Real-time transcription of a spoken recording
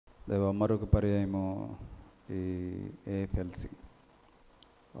దేవ మరొక పర్యాయము ఈ AFLC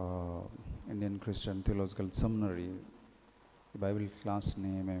Indian Christian theological seminary Bible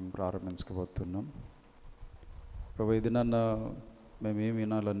క్లాస్ని మేము ప్రారంభించబోతున్నాం. ప్రభు ఇది నన్ను మేము ఏమి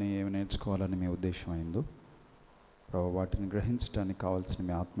వినాలని ఏమి నేర్చుకోవాలని మీ ఉద్దేశం అయిందో ప్రభు వాటిని గ్రహించడానికి కావాల్సిన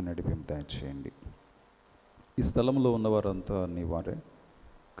మీ ఆత్మ నడిపింపు దయచేయండి. ఈ స్థలంలో ఉన్నవారంతా నీ వారే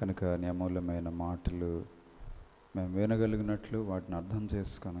కనుక నీ అమూల్యమైన మాటలు మేము వినగలిగినట్లు, వాటిని అర్థం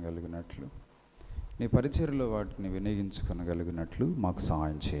చేసుకోగలిగినట్లు, నీ పరిచర్యలో వాటిని వినియోగించుకోగలిగినట్లు మాకు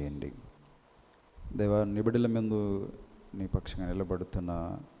సహాయం చేయండి. దేవా, నిబిడల ముందు నీ పక్షంగా నిలబడుతున్న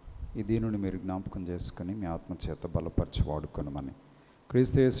ఈ దీనుని మీరు జ్ఞాపకం చేసుకుని మీ ఆత్మచేత బలపరిచి వాడుకొనమని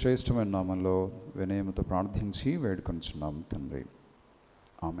క్రీస్తు శ్రేష్టమైన నామంలో వినయముతో ప్రార్థించి వేడుకొనుచున్నాము తండ్రి,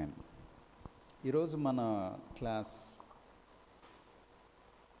 ఆమేన్. ఈరోజు మన క్లాస్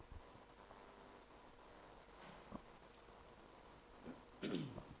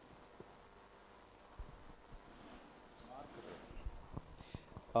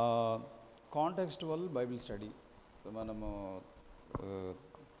కాంటెక్స్చువల్ బైబిల్ స్టడీ. మనము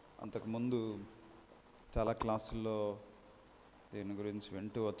అంతకుముందు చాలా క్లాసుల్లో దీని గురించి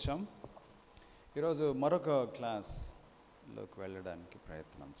వింటూ వచ్చాం. ఈరోజు మరొక క్లాస్లోకి వెళ్ళడానికి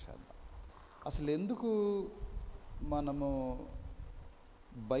ప్రయత్నం చేద్దాం. అసలు ఎందుకు మనము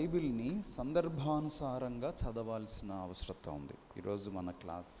బైబిల్ని సందర్భానుసారంగా చదవాల్సిన అవసరం ఉంది? ఈరోజు మన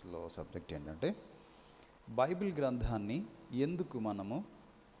క్లాస్లో సబ్జెక్ట్ ఏంటంటే బైబిల్ గ్రంథాన్ని ఎందుకు మనము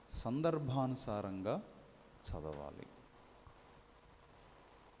సందర్భానుసారంగా చదవాలి.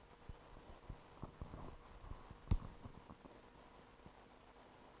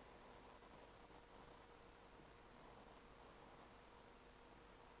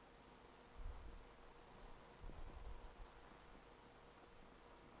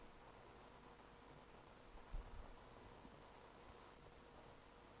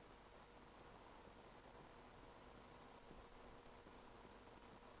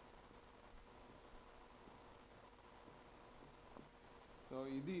 సో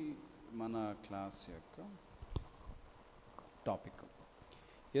ఇది మన క్లాస్ యొక్క టాపిక్.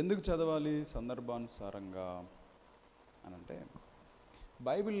 ఎందుకు చదవాలి సందర్భానుసారంగా అని అంటే,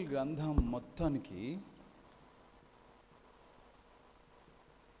 బైబిల్ గ్రంథం మొత్తానికి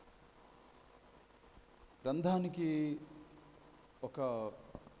ఒక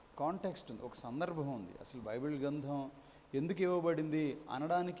కాంటెక్స్ట్ ఉంది, ఒక సందర్భం ఉంది. అసలు బైబిల్ గ్రంథం ఎందుకు ఇవ్వబడింది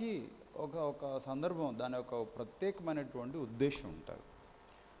అనడానికి ఒక సందర్భం, దాని ఒక ప్రత్యేకమైనటువంటి ఉద్దేశం ఉంటుంది.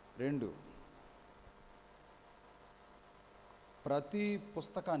 2, ప్రతి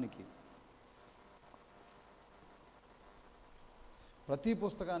పుస్తకానికి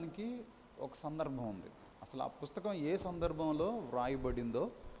ఒక సందర్భం ఉంది. అసలు ఆ పుస్తకం ఏ సందర్భంలో వ్రాయబడిందో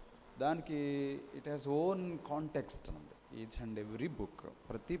దానికి ఇట్ హ్యాస్ ఓన్ కాంటెక్స్ట్ అండి. ఈచ్ అండ్ ఎవ్రీ బుక్,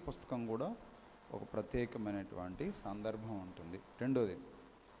 ప్రతి పుస్తకం కూడా ఒక ప్రత్యేకమైనటువంటి సందర్భం ఉంటుంది. 2,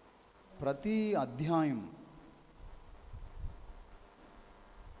 ప్రతి అధ్యాయం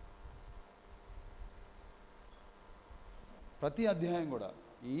కూడా,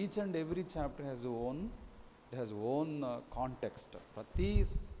 each and every chapter has own context.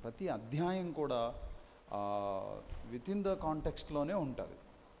 ప్రతి అధ్యాయం కూడా విత్ ఇన్ ద కాంటెక్స్ట్లోనే ఉంటుంది.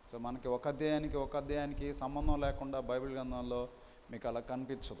 సో మనకి ఒక అధ్యాయానికి సంబంధం లేకుండా బైబిల్ గ్రంథంలో మీకు అలా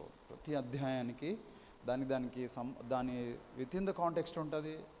కనిపించదు. ప్రతి అధ్యాయానికి దాని విత్ ఇన్ ద కాంటెక్స్ట్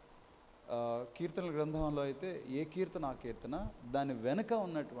ఉంటుంది. కీర్తనల గ్రంథంలో అయితే ఏ కీర్తన ఆ కీర్తన దాని వెనుక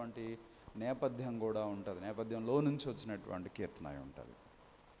ఉన్నటువంటి నేపథ్యం కూడా ఉంటుంది, నేపథ్యంలో నుంచి వచ్చినటువంటి కీర్తన అయి ఉంటుంది.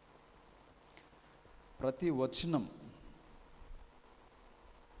 ప్రతి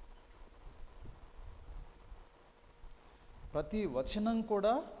వచనం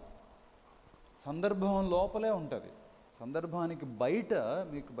కూడా సందర్భం లోపలే ఉంటుంది. సందర్భానికి బయట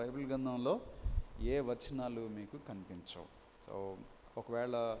మీకు బైబిల్ గ్రంథంలో ఏ వచనాలు మీకు కనిపించవు. సో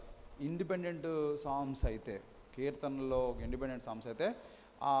ఒకవేళ ఇండిపెండెంట్ సాంగ్స్ అయితే, కీర్తనలో ఇండిపెండెంట్ సాంగ్స్ అయితే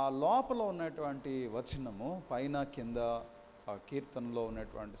ఆ లోపల ఉన్నటువంటి వచనము పైన కింద ఆ కీర్తనలో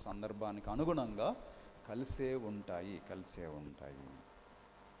ఉన్నటువంటి సందర్భానికి అనుగుణంగా కలిసే ఉంటాయి.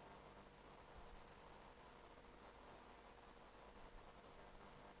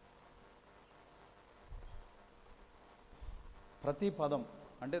 ప్రతి పదం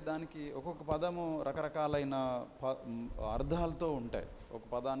అంటే దానికి ఒక్కొక్క పదము రకరకాలైన అర్థాలతో ఉంటాయి. ఒక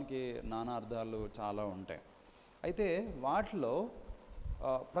పదానికి నానా అర్థాలు చాలా ఉంటాయి. అయితే వాటిలో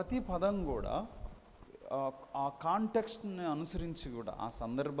ప్రతి పదం కూడా ఆ కాంటెక్స్ట్ని అనుసరించి కూడా, ఆ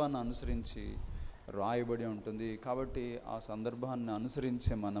సందర్భాన్ని అనుసరించి రాయబడి ఉంటుంది. కాబట్టి ఆ సందర్భాన్ని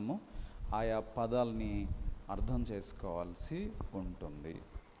అనుసరించి మనము ఆయా పదాలని అర్థం చేసుకోవాల్సి ఉంటుంది.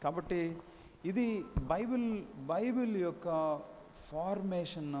 కాబట్టి ఇది బైబిల్ యొక్క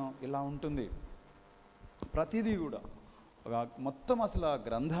ఫార్మేషన్ ఇలా ఉంటుంది. ప్రతిదీ కూడా మొత్తం అసలు ఆ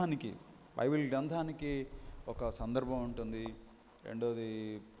గ్రంథానికి, బైబిల్ గ్రంథానికి ఒక సందర్భం ఉంటుంది. రెండోది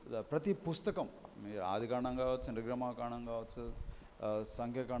ప్రతి పుస్తకం, మీరు ఆదికాండం కావచ్చు, నిర్గమకాండం కావచ్చు,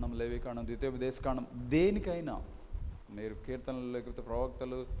 సంఖ్యాకాండం, లేవికాండం, ద్వితీయోపదేశకాండం, దేనికైనా మీరు కీర్తనలు, లేకపోతే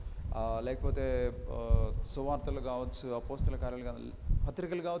ప్రవక్తలు, లేకపోతే సువార్తలు కావచ్చు, అపోస్తల కార్యాలు కావచ్చు,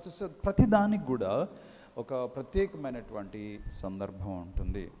 పత్రికలు కావచ్చు, సో ప్రతి దానికి కూడా ఒక ప్రత్యేకమైనటువంటి సందర్భం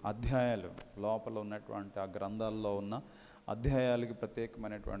ఉంటుంది. అధ్యాయాలు లోపల ఉన్నటువంటి ఆ గ్రంథాల్లో ఉన్న అధ్యాయాలకి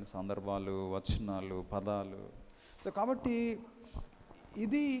ప్రత్యేకమైనటువంటి సందర్భాలు, వచనాలు, పదాలు. సో కాబట్టి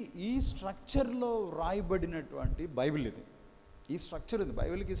ఇది ఈ స్ట్రక్చర్లో రాయబడినటువంటి బైబిల్. ఈ స్ట్రక్చర్ ఉంది,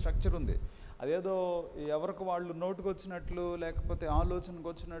 బైబిల్కి స్ట్రక్చర్ ఉంది. అదేదో ఎవరికి వాళ్ళు నోటుకు వచ్చినట్లు, లేకపోతే ఆలోచనకు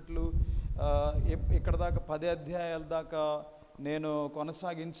వచ్చినట్లు ఇక్కడ దాకా 10 అధ్యాయాల దాకా నేను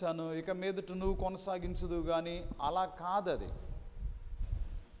కొనసాగించాను, ఇక మీదట నువ్వు కొనసాగించదు కానీ అలా కాదు అది.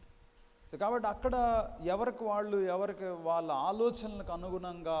 కాబట్టి అక్కడ ఎవరికి వాళ్ళ ఆలోచనలకు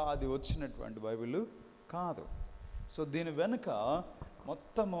అనుగుణంగా అది వచ్చినటువంటి బైబిల్ కాదు. సో దీని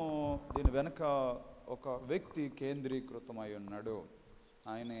వెనుక ఒక వ్యక్తి కేంద్రీకృతమై ఉన్నాడు.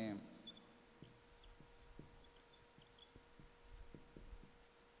 ఆయనే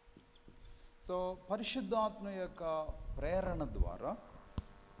సో పరిశుద్ధాత్మ యొక్క ప్రేరణ ద్వారా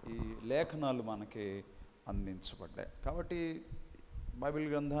ఈ లేఖనాలు మనకి అందించబడ్డాయి. కాబట్టి బైబిల్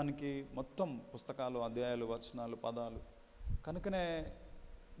గ్రంథానికి మొత్తం పుస్తకాలు, అధ్యాయాలు, వచనాలు, పదాలు. కనుకనే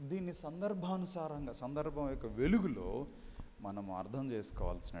దీన్ని సందర్భానుసారంగా, సందర్భం యొక్క వెలుగులో మనం అర్థం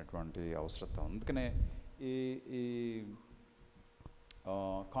చేసుకోవాల్సినటువంటి అవసరం. అందుకనే ఈ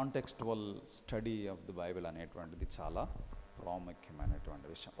contextual study of the Bible అనేటువంటిది చాలా ప్రాముఖ్యమైనటువంటి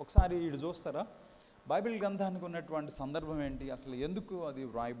విషయం. ఒకసారి ఇటు చూస్తారా, బైబిల్ గ్రంథానికి ఉన్నటువంటి సందర్భం ఏంటి, అసలు ఎందుకు అది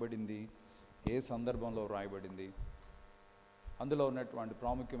వ్రాయబడింది, ఏ సందర్భంలో వ్రాయబడింది, అందులో ఉన్నటువంటి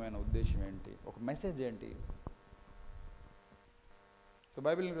ప్రాముఖ్యమైన ఉద్దేశం ఏంటి, ఒక మెసేజ్ ఏంటి. సో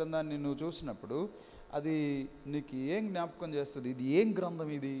బైబిల్ గ్రంథాన్ని నువ్వు చూసినప్పుడు అది నీకు ఏం జ్ఞాపకం చేస్తుంది, ఇది ఏం గ్రంథం,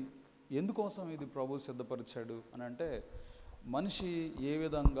 ఇది ఎందుకోసం ఇది ప్రభు సిద్ధపరిచాడు అని అంటే, మనిషి ఏ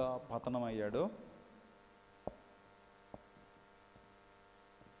విధంగా పతనమయ్యాడో,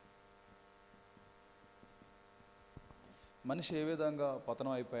 మనిషి ఏ విధంగా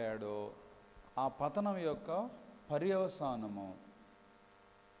పతనం అయిపోయాడో, ఆ పతనం యొక్క పర్యవసానము,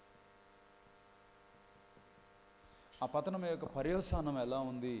 ఆ పతనం యొక్క పర్యవసానం ఎలా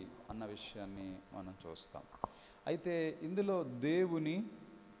ఉంది అన్న విషయాన్ని మనం చూస్తాం. అయితే ఇందులో దేవుని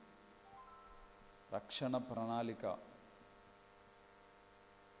రక్షణ ప్రణాళిక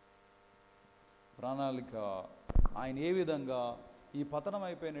ఆయన ఏ విధంగా ఈ పతనం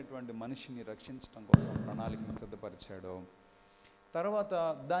అయిపోయినటువంటి మనిషిని రక్షించడం కోసం ప్రణాళికను సిద్ధపరిచాడో, తర్వాత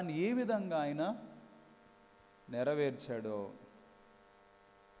దాన్ని ఏ విధంగా ఆయన నెరవేర్చాడో,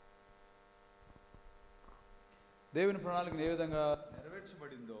 దేవుని ప్రణాళికను ఏ విధంగా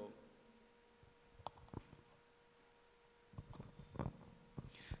నెరవేర్చబడిందో,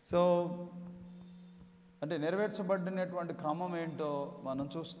 సో అంటే నెరవేర్చబడినటువంటి క్రమం ఏంటో మనం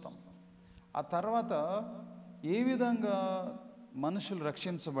చూస్తాం. ఆ తర్వాత ఏ విధంగా మనుషులు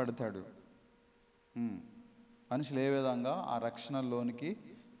రక్షించబడతాడు, మనుషులు ఏ విధంగా ఆ రక్షణలోనికి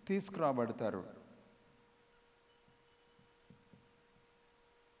తీసుకురాబడతారు,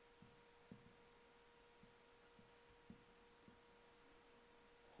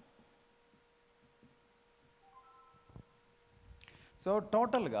 సో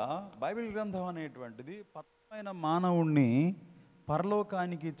టోటల్గా బైబిల్ గ్రంథం అనేటువంటిది పతనమైన మానవుణ్ణి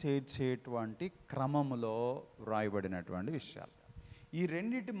పరలోకానికి చేర్చేటువంటి క్రమములో వ్రాయబడినటువంటి విషయాలు. ఈ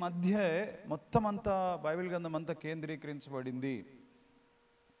రెండిటి మధ్య మొత్తం అంతా బైబిల్ గ్రంథం అంతా కేంద్రీకరించబడింది.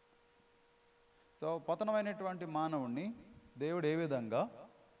 సో పతనమైనటువంటి మానవుణ్ణి దేవుడు ఏ విధంగా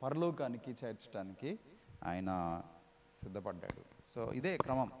పరలోకానికి చేర్చడానికి ఆయన సిద్ధపడ్డాడు. సో ఇదే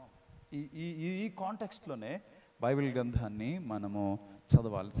క్రమం. ఈ కాంటెక్స్ట్లోనే బైబిల్ గ్రంథాన్ని మనము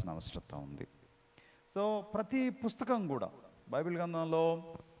చదవాల్సిన అవసరం ఉంది. సో ప్రతి పుస్తకం కూడా, బైబిల్ గ్రంథంలో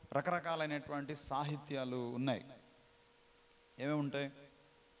రకరకాలైనటువంటి సాహిత్యాలు ఉన్నాయి. ఏమేమి ఉంటాయి?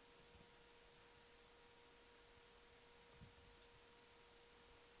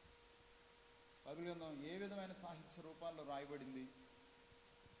 బైబిల్ గ్రంథం ఏ విధమైన సాహిత్య రూపాల్లో రాయబడింది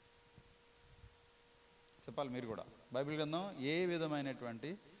చెప్పాలి మీరు కూడా. బైబిల్ గ్రంథం ఏ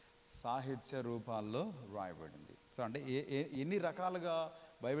విధమైనటువంటి సాహిత్య రూపాల్లో రాయబడింది. సో అంటే ఎన్ని రకాలుగా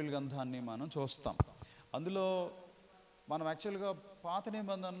బైబిల్ గ్రంథాన్ని మనం చూస్తాం. అందులో మనం యాక్చువల్గా పాత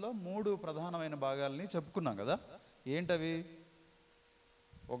నిబంధనలో 3 ప్రధానమైన భాగాల్ని చెప్పుకున్నాం కదా. ఏంటవి?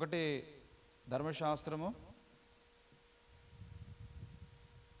 ఒకటి ధర్మశాస్త్రము,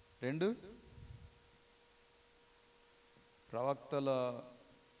 2 ప్రవక్తల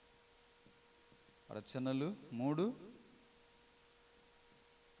రచనలు 3,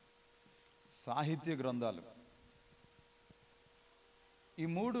 సాహిత్య గ్రంథాలు. ఈ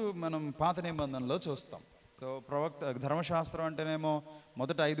 3 మనం పాత నిబంధనలో చూస్తాం. సో ధర్మశాస్త్రం అంటేనేమో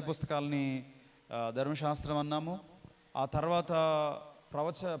మొదట 5 పుస్తకాలని ధర్మశాస్త్రం అన్నాము. ఆ తర్వాత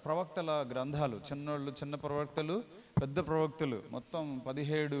ప్రవక్తల గ్రంథాలు, చిన్న ప్రవక్తలు, పెద్ద ప్రవక్తలు, మొత్తం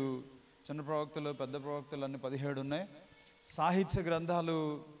 17 చిన్న ప్రవక్తలు, పెద్ద ప్రవక్తలు అన్ని 17 ఉన్నాయి. సాహిత్య గ్రంథాలు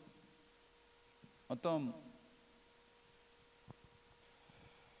మొత్తం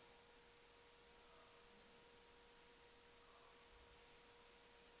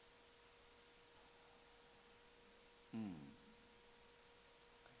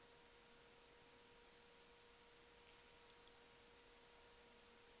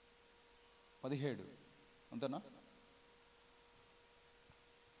 17 అంతేనా?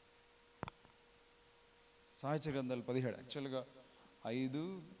 సాహిత్య గ్రంథాలు 17. యాక్చువల్గా 5,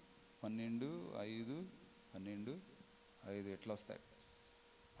 12, 5, 12, 5 ఎట్లా వస్తాయి?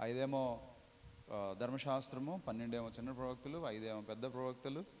 5 ఏమో ధర్మశాస్త్రము, 12 ఏమో చిన్న ప్రవక్తలు, 5 ఏమో పెద్ద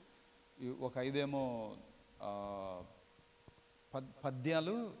ప్రవక్తలు, ఒక 5 ఏమో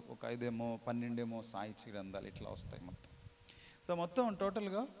పద్యాలు, ఒక 5 ఏమో 12 ఏమో సాహిత్య గ్రంథాలు, ఇట్లా వస్తాయి మొత్తం. సో మొత్తం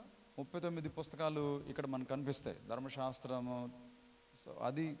టోటల్గా 39 పుస్తకాలు ఇక్కడ మనకు కనిపిస్తాయి. ధర్మశాస్త్రము, సో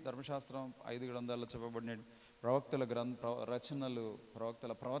అది ధర్మశాస్త్రం 5 గ్రంథాల్లో చెప్పబడిన ప్రవక్తల రచనలు,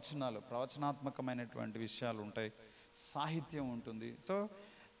 ప్రవక్తల ప్రవచనాలు, ప్రవచనాత్మకమైనటువంటి విషయాలు ఉంటాయి, సాహిత్యం ఉంటుంది. సో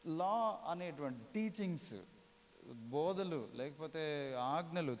లా అనేటువంటి టీచింగ్స్, బోధలు, లేకపోతే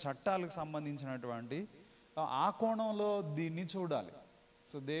ఆజ్ఞలు, చట్టాలకు సంబంధించినటువంటి ఆ కోణంలో దీన్ని చూడాలి.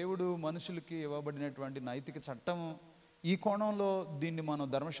 సో దేవుడు మనుషులకి ఇవ్వబడినటువంటి నైతిక చట్టం, ఈ కోణంలో దీన్ని మనం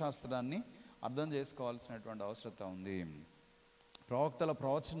ధర్మశాస్త్రాన్ని అర్థం చేసుకోవాల్సినటువంటి అవసరత ఉంది. ప్రవక్తల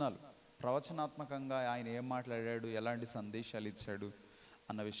ప్రవచనాలు, ప్రవచనాత్మకంగా ఆయన ఏం మాట్లాడాడు, ఎలాంటి సందేశాలు ఇచ్చాడు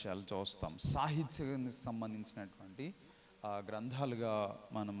అన్న విషయాలు చూస్తాం. సాహిత్యానికి సంబంధించినటువంటి గ్రంథాలుగా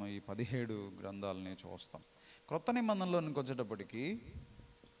మనము ఈ 17 గ్రంథాలని చూస్తాం. క్రొత్త నిబంధనలోనికి వచ్చేటప్పటికి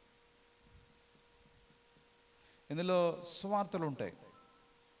ఇందులో సువార్తలు ఉంటాయి.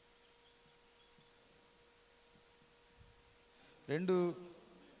 2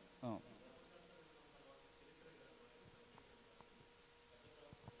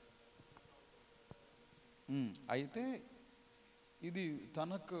 అయితే ఇది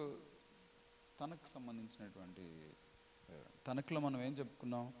తనకు సంబంధించినటువంటి, తనకులో మనం ఏం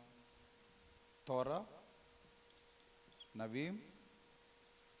చెప్పుకున్నాం? తోరా, నవీం,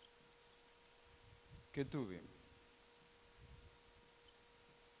 కెతువీం.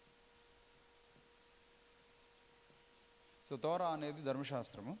 సో తోరా అనేది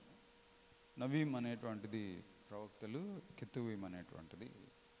ధర్మశాస్త్రము, నవీం అనేటువంటిది ప్రవక్తలు, కెతువీం అనేటువంటిది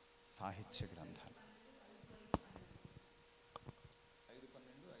సాహిత్య గ్రంథాలు. 5,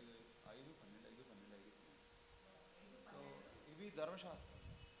 12, 5, 12, 5. సో ఇవి ధర్మశాస్త్రం.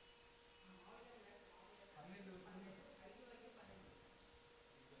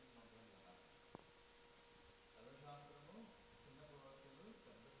 ధర్మశాస్త్రము, చిన్న ప్రవక్తలు,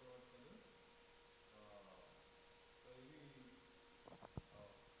 పెద్ద ప్రవక్తలు,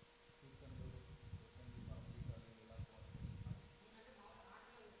 కీర్తనలు, పరమగీతాలు, ఇలా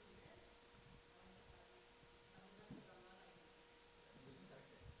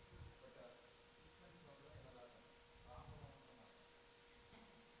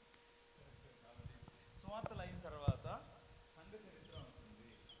సువార్తలు అయిన తర్వాత సంఘ చరిత్ర ఉంటుంది.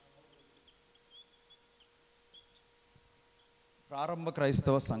 ప్రారంభ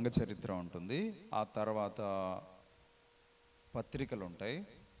క్రైస్తవ సంఘ చరిత్ర ఉంటుంది. ఆ తర్వాత పత్రికలు ఉంటాయి.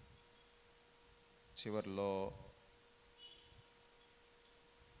 చివరిలో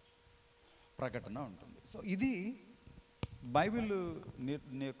ప్రకటన ఉంటుంది. సో ఇది బైబిల్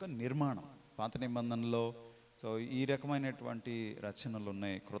యొక్క నిర్మాణం. పాత నిబంధనలో సో ఈ రకమైనటువంటి రచనలు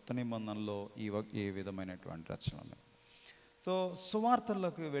ఉన్నాయి. క్రొత్త నిబంధనలో ఈ విధమైనటువంటి రచనలు ఉన్నాయి. సో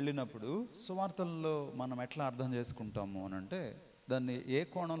సువార్తల్లోకి వెళ్ళినప్పుడు సువార్తల్లో మనం ఎట్లా అర్థం చేసుకుంటాము అని అంటే, దాన్ని ఏ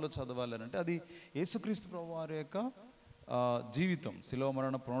కోణంలో చదవాలి అని అంటే, అది యేసుక్రీస్తు ప్రభువారి యొక్క జీవితం, శిలువ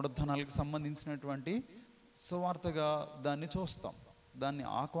మరణ పునరుద్ధానాలకు సంబంధించినటువంటి సువార్తగా దాన్ని చూస్తాం. దాన్ని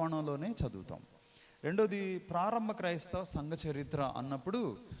ఆ కోణంలోనే చదువుతాం. రెండోది ప్రారంభ క్రైస్తవ సంఘ చరిత్ర అన్నప్పుడు,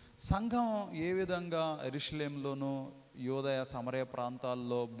 సంఘం ఏ విధంగా యెరూషలేములోను, యోదయ సమరయ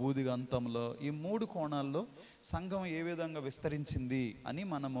ప్రాంతాల్లో, బూదిగంతంలో, ఈ 3 కోణాల్లో సంఘం ఏ విధంగా విస్తరించింది అని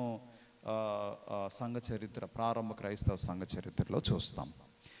మనము సంఘ చరిత్ర, ప్రారంభ క్రైస్తవ సంఘ చరిత్రలో చూస్తాం.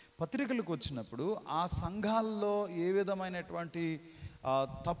 పత్రికలకు వచ్చినప్పుడు ఆ సంఘాల్లో ఏ విధమైనటువంటి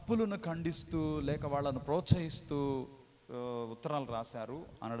తప్పులను ఖండిస్తూ లేక వాళ్ళను ప్రోత్సహిస్తూ ఉత్తరాలు రాశారు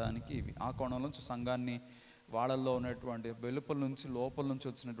అనడానికి ఇవి. ఆ కోణంలో సంఘాన్ని వాళ్ళల్లో ఉన్నటువంటి వెలుపల నుంచి లోపల నుంచి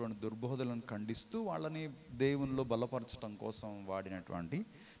వచ్చినటువంటి దుర్బోధలను ఖండిస్తూ వాళ్ళని దేవునిలో బలపరచడం కోసం వాడినటువంటి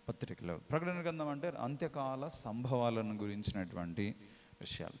పత్రికలు. ప్రకటన గ్రంథం అంటే అంత్యకాల సంభవాలను గురించినటువంటి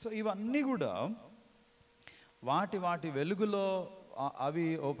విషయాలు. సో ఇవన్నీ కూడా వాటి వెలుగులో అవి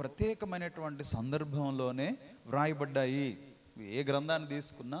ఓ ప్రత్యేకమైనటువంటి సందర్భంలోనే వ్రాయబడ్డాయి. ఏ గ్రంథాన్ని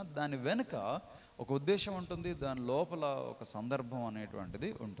తీసుకున్నా దాని వెనుక ఒక ఉద్దేశం ఉంటుంది, దాని లోపల ఒక సందర్భం అనేటువంటిది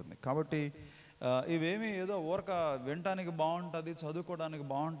ఉంటుంది. కాబట్టి ఇవేమి ఏదో ఊరక వినటానికి బాగుంటుంది, చదువుకోవడానికి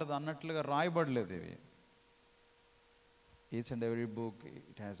బాగుంటుంది అన్నట్లుగా రాయబడలేదు. ఇవి each and every book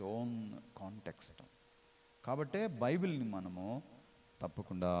it has own context. కాబట్టే బైబిల్ని మనము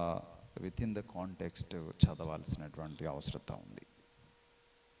తప్పకుండా విత్ ఇన్ ద కాంటెక్స్ట్ చదవాల్సినటువంటి అవసరత ఉంది.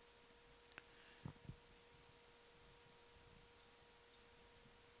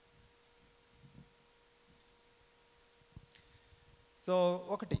 సో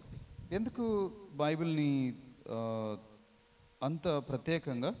ఒకటి, ఎందుకు బైబిల్ని అంత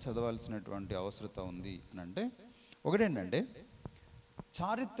ప్రత్యేకంగా చదవాల్సినటువంటి అవసరత ఉంది అని అంటే, ఒకటేంటంటే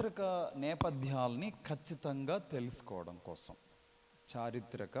చారిత్రక నేపథ్యాలని ఖచ్చితంగా తెలుసుకోవడం కోసం.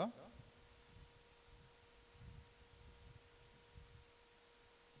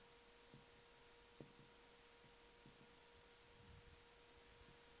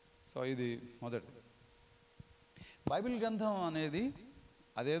 సో ఇది మొదటి. బైబిల్ గ్రంథం అనేది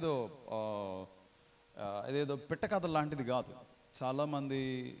అదేదో పిట్టకథ లాంటిది కాదు. చాలామంది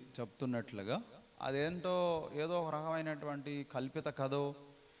చెప్తున్నట్లుగా అదేంటో ఏదో ఒక రకమైనటువంటి కల్పిత కథో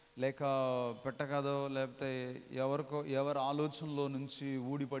లేక పిట్టకథో లేకపోతే ఎవరి ఆలోచనలో నుంచి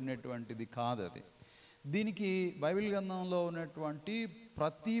ఊడిపడినటువంటిది కాదు అది. దీనికి బైబిల్ గ్రంథంలో ఉన్నటువంటి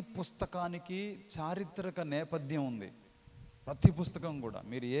ప్రతి పుస్తకానికి చారిత్రక నేపథ్యం ఉంది. ప్రతి పుస్తకం కూడా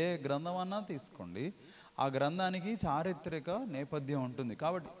మీరు ఏ గ్రంథం అన్నా తీసుకోండి, ఆ గ్రంథానికి చారిత్రక నేపథ్యం ఉంటుంది.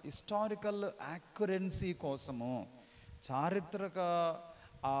 కాబట్టి హిస్టారికల్ యాక్యురెన్సీ కోసము, చారిత్రక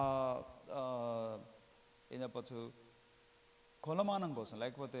ఏం చెప్పచ్చు, కొలమానం కోసం,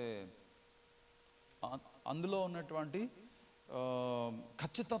 లేకపోతే అందులో ఉన్నటువంటి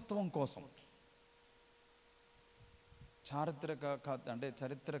ఖచ్చితత్వం కోసం,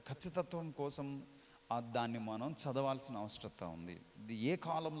 చరిత్ర ఖచ్చితత్వం కోసం దాన్ని మనం చదవాల్సిన అవసరత ఉంది. ఇది ఏ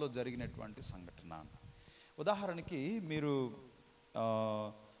కాలంలో జరిగినటువంటి సంఘటన. ఉదాహరణకి మీరు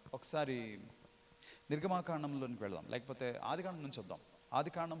ఒకసారి నిర్గమాకాండంలోనికి వెళదాం, లేకపోతే ఆదికాండం నుంచి వద్దాం.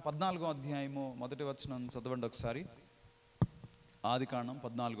 ఆదికాండం 14వ అధ్యాయము 1వ వచనం చదవండి ఒకసారి. ఆదికాండం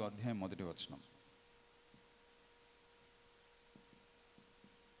 14వ అధ్యాయం 1వ వచనం.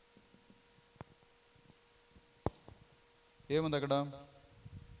 ఏముంది అక్కడ?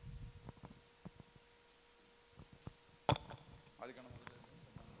 ఆదికాండం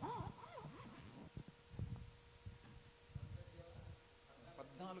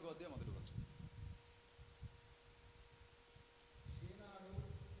 14వ అధ్యాయం 1వ వచనం.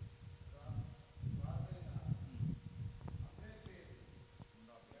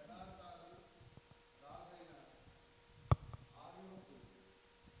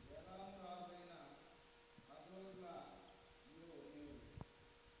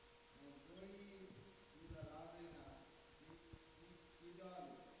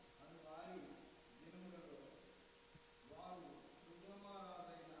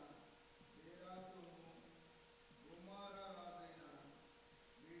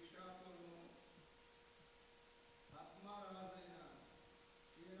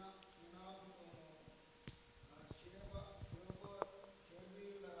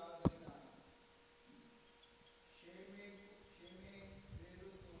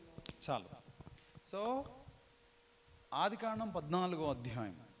 చాలు. సో ఆదికాండం 14వ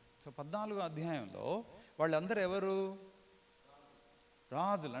అధ్యాయం. సో 14వ అధ్యాయంలో వాళ్ళందరూ ఎవరు?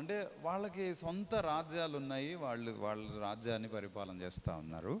 రాజులు. అంటే వాళ్ళకి సొంత రాజ్యాలు ఉన్నాయి, వాళ్ళ రాజ్యాన్ని పరిపాలన చేస్తూ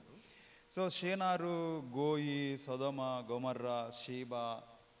ఉన్నారు. సో షేనారు, గోయి, సొదొమ, గొమర్రా, షీబా,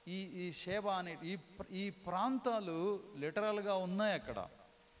 ఈ షేబా అనే ఈ ప్రాంతాలు లిటరల్గా ఉన్నాయి అక్కడ.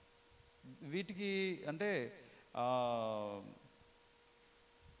 వీటికి అంటే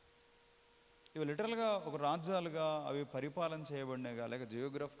ఇవి లిటరల్గా ఒక రాజ్యాలుగా అవి పరిపాలన చేయబడినగా లేక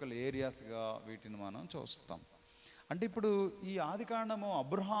జియోగ్రఫికల్ ఏరియాస్గా వీటిని మనం చూస్తాం. అంటే ఇప్పుడు ఈ ఆదికాండము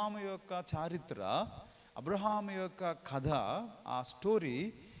అబ్రహాము యొక్క చారిత్ర, అబ్రహాము యొక్క కథ, ఆ స్టోరీ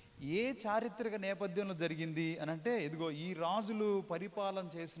ఏ చారిత్రక నేపథ్యంలో జరిగింది అని అంటే, ఇదిగో ఈ రాజులు పరిపాలన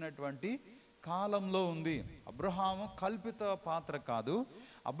చేసినటువంటి కాలంలో ఉంది. అబ్రహాము కల్పిత పాత్ర కాదు.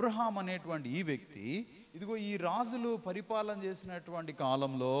 అబ్రహాం అనేటువంటి ఈ వ్యక్తి ఇదిగో ఈ రాజులు పరిపాలన చేసినటువంటి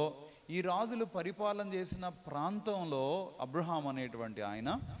కాలంలో, ఈ రాజులు పరిపాలన చేసిన ప్రాంతంలో అబ్రహాం అనేటువంటి ఆయన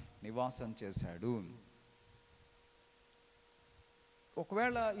నివాసం చేశాడు.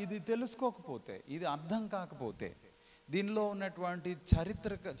 ఒకవేళ ఇది తెలుసుకోకపోతే, ఇది అర్థం కాకపోతే, దీనిలో ఉన్నటువంటి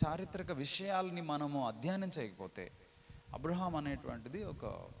చారిత్రక విషయాల్ని మనము అధ్యయనం చేయకపోతే, అబ్రహాం అనేటువంటిది ఒక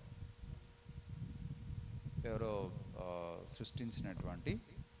ఎవరో సృష్టించినటువంటి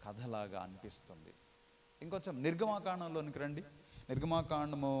కథలాగా అనిపిస్తుంది. ఇంకొంచెం నిర్గమాకాండంలోనికి రండి.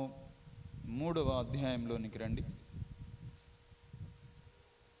 నిర్గమాకాండము 3వ అధ్యాయంలోనికి రండి.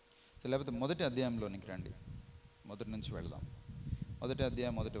 లేకపోతే 1వ అధ్యాయంలోనికి రండి. మొదటి నుంచి వెళదాం. 1వ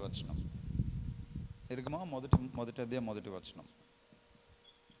అధ్యాయం 1వ వచనం. నిర్గమ 1వ అధ్యాయం 1వ వచనం.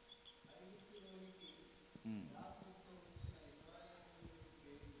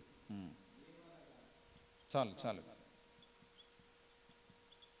 చాలు.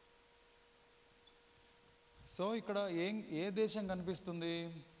 సో ఇక్కడ ఏ దేశం కనిపిస్తుంది?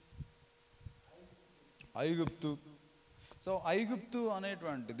 ఐగుప్తు. సో ఐగుప్తు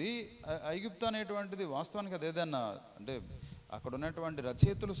అనేటువంటిది వాస్తవానికి అది ఏదన్నా అంటే అక్కడ ఉన్నటువంటి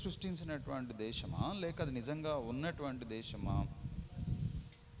రచయితలు సృష్టించినటువంటి దేశమా, లేక అది నిజంగా ఉన్నటువంటి దేశమా?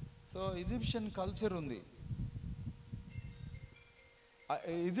 సో ఈజిప్షియన్ కల్చర్ ఉంది.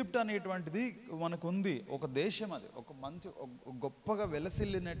 ఈజిప్ట్ అనేటువంటిది మనకు ఉంది, ఒక దేశం. అది ఒక మంచి గొప్పగా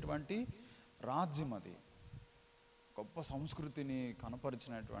వెలసిల్లినటువంటి రాజ్యం. అది గొప్ప సంస్కృతిని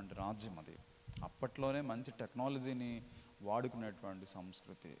కనపరిచినటువంటి రాజ్యం. అది అప్పట్లోనే మంచి టెక్నాలజీని వాడుకునేటువంటి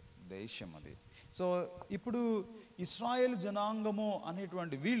సంస్కృతి దేశం అది. సో ఇప్పుడు ఇశ్రాయేల్ జనాంగము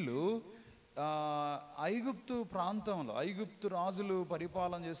అనేటువంటి వీళ్ళు ఐగుప్తు ప్రాంతంలో, ఐగుప్తు రాజులు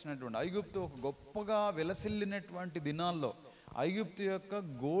పరిపాలన చేసినటువంటి ఐగుప్తు ఒక గొప్పగా వెలసిల్లినటువంటి దినాల్లో, ఐగుప్తు యొక్క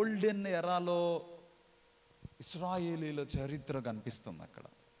గోల్డెన్ ఎరాలో ఇశ్రాయేలీల చరిత్ర కనిపిస్తుంది. అక్కడ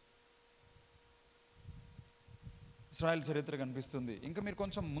ఇశ్రాయేల్ చరిత్ర కనిపిస్తుంది. ఇంకా మీరు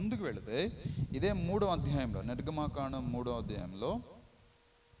కొంచెం ముందుకు వెళితే ఇదే 3వ అధ్యాయంలో, నిర్గమాకాండం 3వ అధ్యాయంలో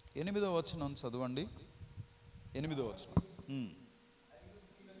 8వ వచనం చదవండి. 8వ వచనం.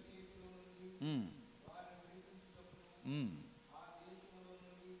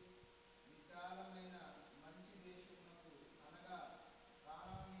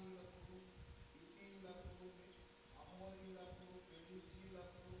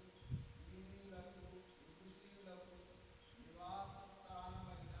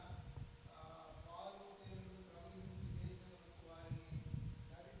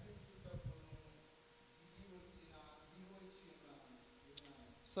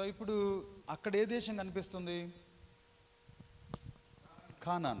 సో ఇప్పుడు అక్కడ ఏ దేశం కనిపిస్తుంది?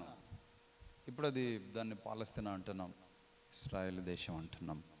 కానాను. ఇప్పుడు అది దాన్ని పాలస్తీనా అంటున్నాం, ఇశ్రాయేల్ దేశం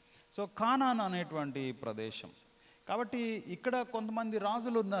అంటున్నాం. సో కానాను అనేటువంటి ప్రదేశం. కాబట్టి ఇక్కడ కొంతమంది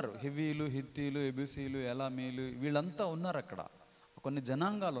రాజులు ఉన్నారు. హివీలు, హిత్తీలు, ఎబుసీలు, ఎలామీలు, వీళ్ళంతా ఉన్నారు. అక్కడ కొన్ని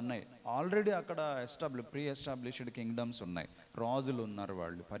జనాంగాలు ఉన్నాయి. ఆల్రెడీ అక్కడ ప్రీ ఎస్టాబ్లిష్డ్ కింగ్డమ్స్ ఉన్నాయి. రాజులు ఉన్నారు,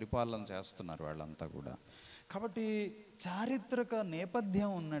 వాళ్ళు పరిపాలన చేస్తున్నారు వాళ్ళంతా కూడా. కాబట్టి చారిత్రక నేపథ్యం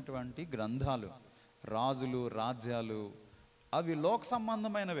ఉన్నటువంటి గ్రంథాలు, రాజులు, రాజ్యాలు, అవి లోక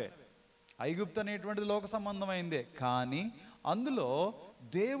సంబంధమైనవే. ఐగుప్తు అనేటువంటిది లోక సంబంధమైందే, కానీ అందులో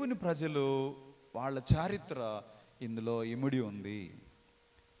దేవుని ప్రజలు, వాళ్ళ చరిత్ర ఇందులో ఇమిడి ఉంది.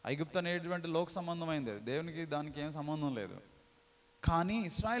 ఐగుప్తు అనేటువంటి లోక సంబంధమైందే, దేవునికి దానికి ఏం సంబంధం లేదు. కానీ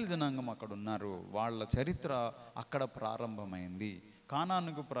ఇశ్రాయేల్ జనాంగం అక్కడ ఉన్నారు, వాళ్ళ చరిత్ర అక్కడ ప్రారంభమైంది.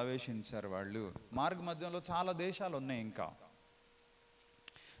 కానానుకు ప్రవేశించారు వాళ్ళు. మార్గ మధ్యంలో చాలా దేశాలు ఉన్నాయి ఇంకా.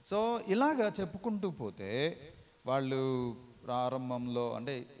 సో ఇలాగా చెప్పుకుంటూ పోతే వాళ్ళు ప్రారంభంలో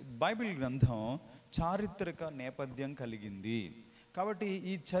అంటే బైబిల్ గ్రంథం చారిత్రక నేపథ్యం కలిగింది. కాబట్టి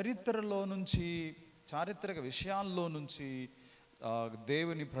ఈ చరిత్రలో నుంచి, చారిత్రక విషయాల్లో నుంచి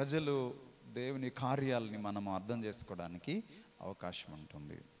దేవుని ప్రజలు, దేవుని కార్యాలని మనం అర్థం చేసుకోవడానికి అవకాశం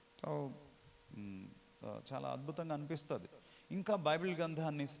ఉంటుంది. సో చాలా అద్భుతంగా అనిపిస్తుంది. ఇంకా బైబిల్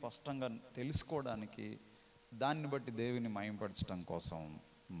గ్రంథాన్ని స్పష్టంగా తెలుసుకోవడానికి, దాన్ని బట్టి దేవుని మహిమపరచడం కోసం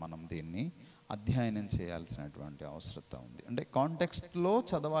మనం దీన్ని అధ్యయనం చేయాల్సినటువంటి అవసరత ఉంది. అంటే కాంటెక్స్ట్లో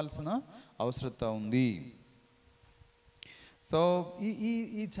చదవాల్సిన అవసరత ఉంది. సో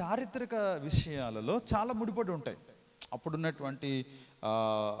ఈ చారిత్రక విషయాలలో చాలా ముడిపడి ఉంటాయి. అప్పుడున్నటువంటి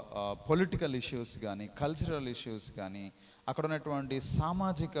పొలిటికల్ ఇష్యూస్ కానీ, కల్చరల్ ఇష్యూస్ కానీ, అక్కడ ఉన్నటువంటి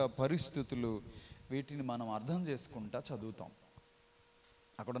సామాజిక పరిస్థితులు, వీటిని మనం అర్థం చేసుకుంటా చదువుతాం.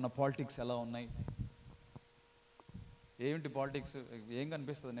 అక్కడున్న పాలిటిక్స్ ఎలా ఉన్నాయి, ఏమిటి పాలిటిక్స్, ఏం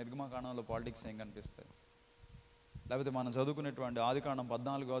కనిపిస్తుంది నిర్గమకాండంలో? పాలిటిక్స్ ఏం కనిపిస్తాయి? లేకపోతే మనం చదువుకునేటువంటి ఆదికాండం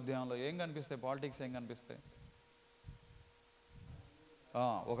 14వ అధ్యాయంలో ఏం కనిపిస్తాయి? పాలిటిక్స్ ఏం కనిపిస్తాయి?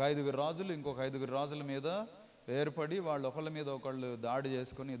 ఒక 5గురు రాజులు ఇంకొక 5గురు రాజుల మీద ఏర్పడి వాళ్ళు ఒకళ్ళ మీద ఒకళ్ళు దాడి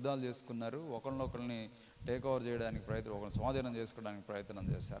చేసుకుని యుద్ధాలు చేసుకున్నారు. ఒకళ్ళని టేక్ ఓవర్ చేయడానికి ఒకరిని స్వాధీనం చేసుకోవడానికి ప్రయత్నం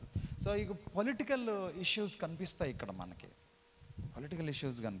చేశారు. సో ఇక పొలిటికల్ ఇష్యూస్ కనిపిస్తాయి ఇక్కడ మనకి. పొలిటికల్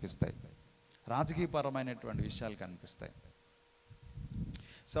ఇష్యూస్ కనిపిస్తాయి, రాజకీయపరమైనటువంటి విషయాలు కనిపిస్తాయి.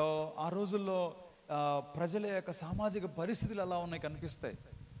 సో ఆ రోజుల్లో ప్రజల యొక్క సామాజిక పరిస్థితులు ఎలా ఉన్నాయి కనిపిస్తాయి.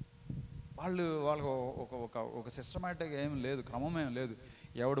 వాళ్ళకు ఒక సిస్టమేటిక్ ఏం లేదు, క్రమం ఏం లేదు.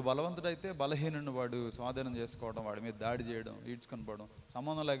 ఎవడు బలవంతుడైతే బలహీనుని వాడు స్వాధీనం చేసుకోవడం, వాడి మీద దాడి చేయడం, ఈడ్చుకొని పోవడం,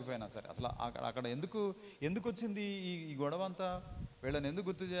 సంబంధం లేకపోయినా సరే. అసలు అక్కడ ఎందుకు వచ్చింది ఈ గొడవ అంతా? వీళ్ళని ఎందుకు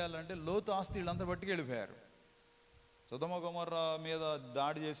గుర్తు చేయాలంటే, లోతు ఆస్తి వీళ్ళంతా పట్టుకెళ్ళిపోయారు. సొదొమ గొమొర్రా మీద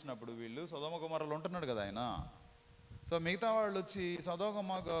దాడి చేసినప్పుడు వీళ్ళు సొదొమ గొమొర్రాలో ఉంటున్నాడు కదా ఆయన. సో మిగతా వాళ్ళు వచ్చి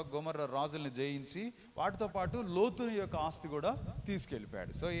సొదొమ గొమొర్రా రాజుల్ని జయించి వాటితో పాటు లోతుని యొక్క ఆస్తి కూడా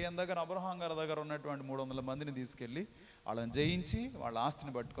తీసుకెళ్ళిపోయాడు. సో ఈయన దగ్గర అబ్రహాం గారి దగ్గర ఉన్నటువంటి 300 మందిని తీసుకెళ్ళి వాళ్ళని జయించి వాళ్ళ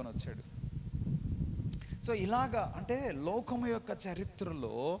ఆస్తిని పట్టుకొని వచ్చాడు. సో ఇలాగా అంటే లోకము యొక్క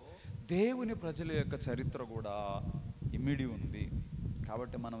చరిత్రలో దేవుని ప్రజల యొక్క చరిత్ర కూడా ఇమిడి ఉంది.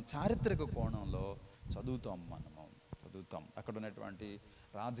 కాబట్టి మనం చారిత్రక కోణంలో చదువుతాం. అక్కడ ఉన్నటువంటి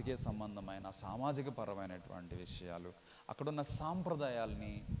రాజకీయ సంబంధమైన సామాజిక పరమైనటువంటి విషయాలు, అక్కడున్న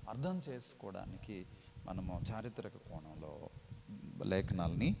సాంప్రదాయాల్ని అర్థం చేసుకోవడానికి మనము చారిత్రక కోణంలో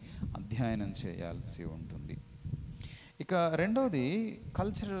లేఖనాల్ని అధ్యయనం చేయాల్సి ఉంటుంది. ఇక రెండవది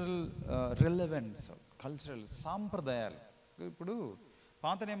కల్చరల్ రిలవెన్స్, కల్చరల్ సాంప్రదాయాలు. ఇప్పుడు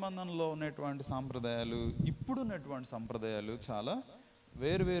పాత నిబంధనలో ఉన్నటువంటి సాంప్రదాయాలు, ఇప్పుడున్నటువంటి సాంప్రదాయాలు చాలా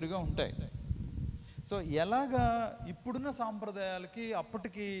వేరువేరుగా ఉంటాయి. సో ఎలాగా ఇప్పుడున్న సాంప్రదాయాలకి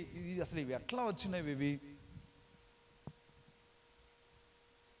అప్పటికి అసలు ఇవి ఎట్లా వచ్చినవి? ఇవి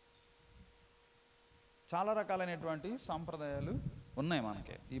చాలా రకాలైనటువంటి సాంప్రదాయాలు ఉన్నాయి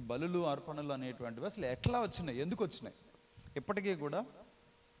మనకి. ఈ బలులు అర్పణలు అనేటువంటివి అసలు ఎట్లా వచ్చినాయి, ఎందుకు వచ్చినాయి? ఇప్పటికీ కూడా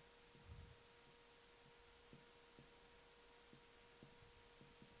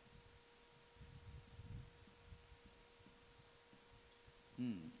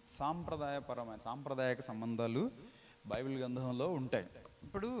సాంప్రదాయక సంబంధాలు బైబిల్ గ్రంథంలో ఉంటాయి.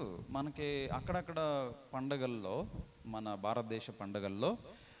 ఇప్పుడు మనకి అక్కడక్కడ పండగల్లో, మన భారతదేశ పండగల్లో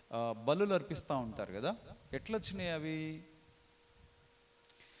బలులు అర్పిస్తూ ఉంటారు కదా. ఎట్లొచ్చినాయి అవి?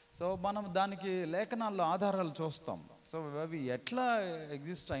 సో మనం దానికి లేఖనాల్లో ఆధారాలు చూస్తాం. సో అవి ఎట్లా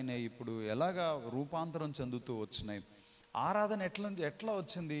ఎగ్జిస్ట్ అయినాయి, ఇప్పుడు ఎలాగా రూపాంతరం చెందుతూ వచ్చినాయి, ఆరాధన ఎట్లా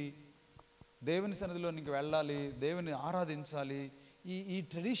వచ్చింది, దేవుని సన్నిధిలోనికి వెళ్ళాలి, దేవుని ఆరాధించాలి, ఈ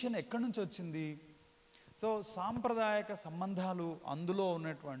ట్రెడిషన్ ఎక్కడి నుంచి వచ్చింది? సో సాంప్రదాయక సంబంధాలు, అందులో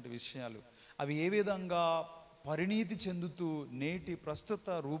ఉన్నటువంటి విషయాలు అవి ఏ విధంగా పరిణీతి చెందుతూ నేటి ప్రస్తుత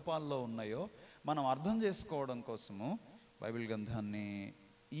రూపాల్లో ఉన్నాయో మనం అర్థం చేసుకోవడం కోసము బైబిల్ గ్రంథాన్ని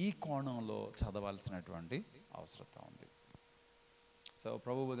ఈ కోణంలో చదవాల్సినటువంటి అవసరత ఉంది. సో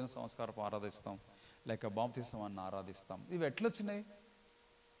ప్రభు ఉదయం సంస్కారపు ఆరాధిస్తాం, లేక బాప్తిస్మాన్ని ఆరాధిస్తాం. ఇవి ఎట్లొచ్చినాయి?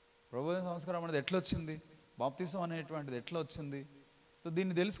 ప్రభు ఉదయం సంస్కారం అనేది ఎట్లొచ్చింది? బాప్తిసం అనేటువంటిది ఎట్లా వచ్చింది? సో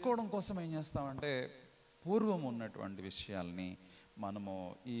దీన్ని తెలుసుకోవడం కోసం ఏం చేస్తామంటే, పూర్వం ఉన్నటువంటి విషయాల్ని మనము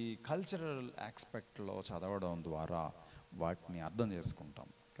ఈ కల్చరల్ ఆస్పెక్ట్లో చదవడం ద్వారా వాటిని అర్థం చేసుకుంటాం.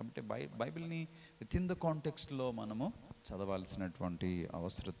 కాబట్టి బైబిల్ని విత్ ఇన్ ద కాంటెక్స్ట్లో మనము చదవాల్సినటువంటి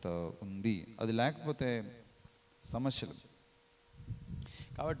అవసరత ఉంది. అది లేకపోతే సమస్యలు.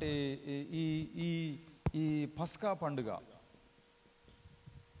 కాబట్టి ఈ పస్కా పండుగ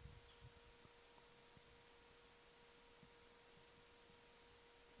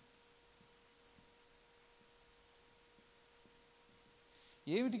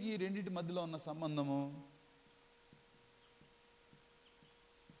ఏమిటికి రెండింటి మధ్యలో ఉన్న సంబంధము?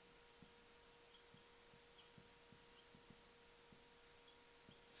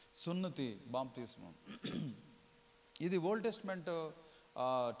 సున్నతి, బాప్తిస్మం. ఇది ఓల్డ్ టెస్ట్మెంట్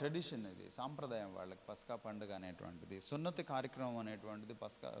ట్రెడిషన్, ఇది సాంప్రదాయం వాళ్ళకి. పస్కా పండుగ అనేటువంటిది, సున్నతి కార్యక్రమం అనేటువంటిది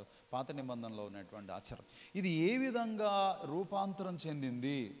పాత నిబంధనలో ఉన్నటువంటి ఆచారం. ఇది ఏ విధంగా రూపాంతరం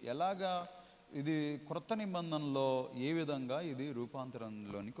చెందింది, ఎలాగా ఇది క్రొత్త నిబంధనలో ఏ విధంగా ఇది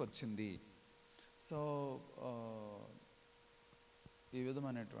రూపాంతరంలోనికి వచ్చింది? సో ఈ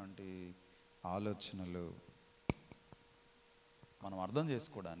విధమైనటువంటి ఆలోచనలు మనం అర్థం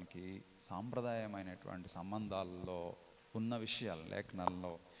చేసుకోవడానికి సాంప్రదాయమైనటువంటి సంబంధాల్లో ఉన్న విషయాలు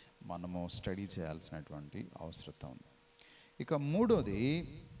లేఖనాల్లో మనము స్టడీ చేయాల్సినటువంటి అవసరం ఉంది. ఇక మూడోది,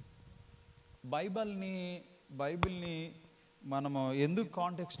 బైబిల్ని మనము ఎందుకు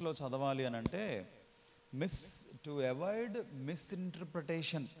కాంటెక్స్ట్లో చదవాలి అని అంటే, టు అవాయిడ్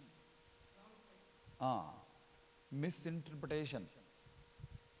మిస్ఇంటర్ప్రిటేషన్.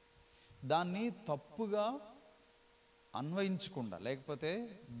 దాన్ని తప్పుగా అన్వయించకుండా, లేకపోతే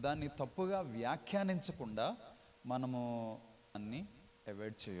దాన్ని తప్పుగా వ్యాఖ్యానించకుండా మనము దాన్ని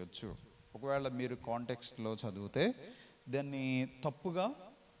అవాయిడ్ చేయొచ్చు. ఒకవేళ మీరు కాంటెక్స్ట్లో చదివితే దాన్ని తప్పుగా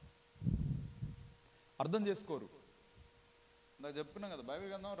అర్థం చేసుకోరు. నాకు చెప్పుకున్నాం కదా, బైబిల్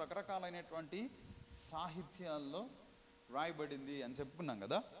గ్రంథం రకరకాలైనటువంటి సాహిత్యాల్లో రాయబడింది అని చెప్పుకున్నాం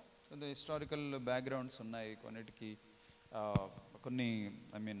కదా. కొంత హిస్టారికల్ బ్యాక్గ్రౌండ్స్ ఉన్నాయి, కొన్నిటికి కొన్ని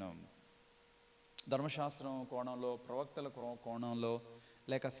ధర్మశాస్త్రం కోణంలో, ప్రవక్తల కోణంలో,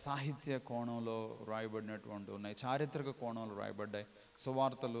 లేక సాహిత్య కోణంలో రాయబడినటువంటి ఉన్నాయి, చారిత్రక కోణంలో రాయబడ్డాయి,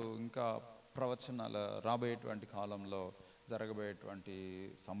 సువార్తలు, ఇంకా ప్రవచనాల రాబోయేటువంటి కాలంలో జరగబోయేటువంటి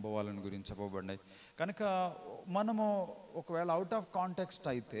సంభవాలను గురించి చెప్పబడినాయి. కనుక మనము ఒకవేళ అవుట్ ఆఫ్ కాంటెక్స్ట్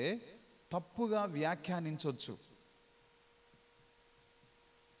అయితే తప్పుగా వ్యాఖ్యానించవచ్చు.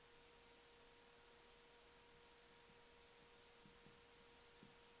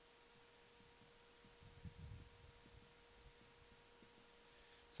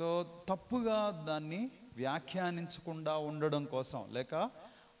 సో తప్పుగా దాన్ని వ్యాఖ్యానించకుండా ఉండడం కోసం, లేక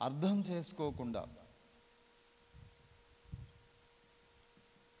అర్థం చేసుకోకుండా,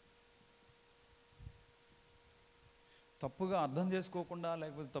 తప్పుగా అర్థం చేసుకోకుండా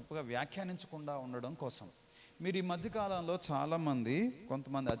లేకపోతే తప్పుగా వ్యాఖ్యానించకుండా ఉండడం కోసం మీరు ఈ మధ్యకాలంలో చాలామంది,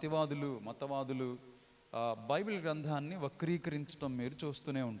 కొంతమంది అతివాదులు, మతవాదులు బైబిల్ గ్రంథాన్ని వక్రీకరించడం మీరు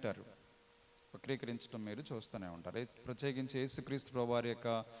చూస్తూనే ఉంటారు. ప్రత్యేకించి యేసుక్రీస్తు ప్రభువారి యొక్క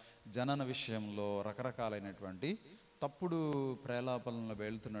జనన విషయంలో రకరకాలైనటువంటి తప్పుడు ప్రేలాపనలు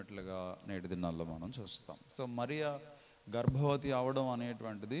వెళ్తున్నట్లుగా నేటి దినాల్లో మనం చూస్తాం. సో మరియ గర్భవతి అవడం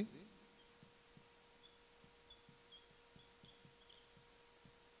అనేటువంటిది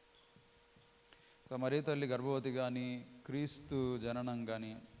సో మరియ తల్లి గర్భవతి కానీ, క్రీస్తు జననం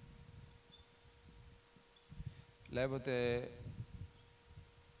కానీ, లేకపోతే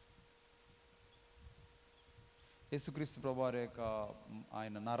యేసుక్రీస్తు ప్రభువారి యొక్క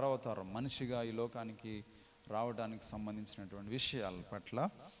ఆయన నరవతారం, మనిషిగా ఈ లోకానికి రావడానికి సంబంధించినటువంటి విషయాల పట్ల,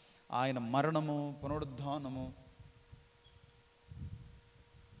 ఆయన మరణము, పునరుద్ధానము,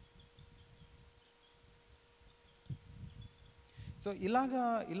 సో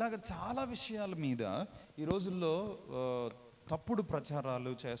ఇలాగ చాలా విషయాల మీద ఈ రోజుల్లో తప్పుడు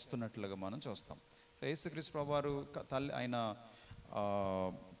ప్రచారాలు చేస్తున్నట్లుగా మనం చూస్తాం. సో యేసుక్రీస్తు ప్రభువారు తల్లి ఆయన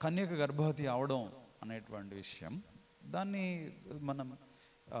కన్యక గర్భవతి అవడం అనేటువంటి విషయం, దాన్ని మనం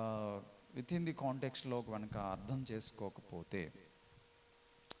విత్ ఇన్ ది కాంటెక్స్ట్లో కనుక అర్థం చేసుకోకపోతే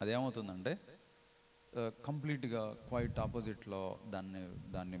అదేమవుతుందంటే కంప్లీట్గా క్వైట్ ఆపోజిట్లో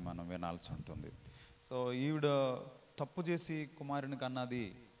దాన్ని మనం వినాల్సి ఉంటుంది. సో ఈవిడ తప్పు చేసి కుమారుని కన్నది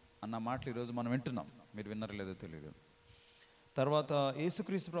అన్న మాటలు ఈరోజు మనం వింటున్నాం. మీరు విన్నారో లేదో తెలియదు. తర్వాత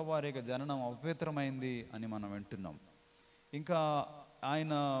యేసుక్రీస్తు ప్రభువారి యొక్క జననం అపవిత్రమైంది అని మనం వింటున్నాం. ఇంకా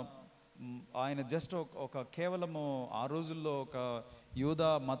ఆయన జస్ట్ ఒక కేవలము ఆ రోజుల్లో ఒక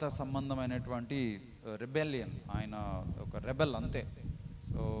యూదా మత సంబంధమైనటువంటి రెబెలియన్, ఆయన ఒక రెబెల్ అంతే.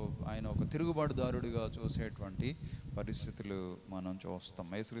 సో ఆయన ఒక తిరుగుబాటుదారుడిగా చూసేటువంటి పరిస్థితులు మనం చూస్తాం.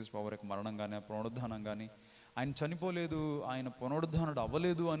 యేసుక్రీస్తు ప్రభువారి యొక్క మరణం కానీ, పునరుద్ధానం కానీ, ఆయన చనిపోలేదు, ఆయన పునరుద్ధానుడు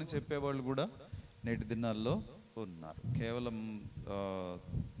అవ్వలేదు అని చెప్పేవాళ్ళు కూడా నేటి దినాల్లో ఉన్నారు. కేవలం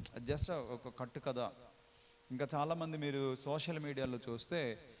జస్ట్ ఒక కట్టు కథ. ఇంకా చాలామంది మీరు సోషల్ మీడియాలో చూస్తే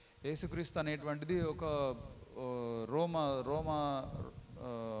యేసుక్రీస్తు అనేటువంటిది ఒక రోమా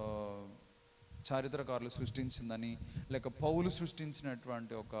చారిత్రకారులు సృష్టించిందని, లేక పౌలు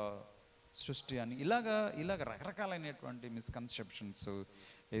సృష్టించినటువంటి ఒక సృష్టి అని, ఇలాగ రకరకాలైనటువంటి మిస్కన్సెప్షన్స్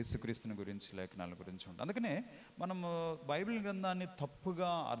యేసుక్రీస్తుని గురించి, లేఖనాల గురించి ఉంటుంది. అందుకనే మనము బైబిల్ గ్రంథాన్ని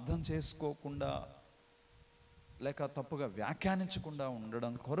తప్పుగా అర్థం చేసుకోకుండా లేక తప్పుగా వ్యాఖ్యానించకుండా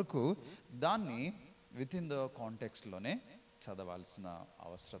ఉండడం కొరకు దాన్ని విత్ ఇన్ ద కాంటెక్స్ట్లోనే చదవాల్సిన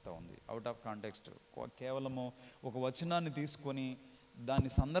అవసరత ఉంది. అవుట్ ఆఫ్ కాంటెక్స్ట్ కేవలము ఒక వచనాన్ని తీసుకొని దాని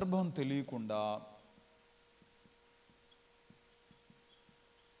సందర్భం తెలియకుండా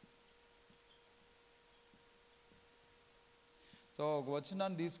సో ఒక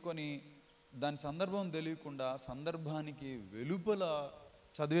వచనాన్ని తీసుకొని దాని సందర్భం తెలియకుండా సందర్భానికి వెలుపల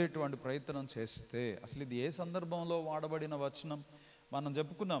చదివేటువంటి ప్రయత్నం చేస్తే అసలు ఇది ఏ సందర్భంలో వాడబడిన వచనం? మనం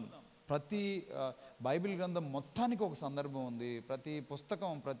చెప్పుకున్నాం, ప్రతి బైబిల్ గ్రంథం మొత్తానికి ఒక సందర్భం ఉంది. ప్రతి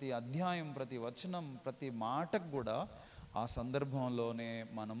పుస్తకం, ప్రతి అధ్యాయం, ప్రతి వచనం, ప్రతి మాటకు కూడా ఆ సందర్భంలోనే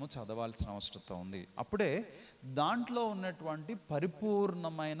మనము చదవాల్సిన అవసరం ఉంది. అప్పుడే దాంట్లో ఉన్నటువంటి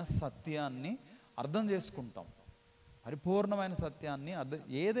పరిపూర్ణమైన సత్యాన్ని అర్థం చేసుకుంటాం. పరిపూర్ణమైన సత్యాన్ని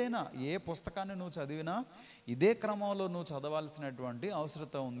ఏదైనా ఏ పుస్తకాన్ని నువ్వు చదివినా ఇదే క్రమంలో నువ్వు చదవాల్సినటువంటి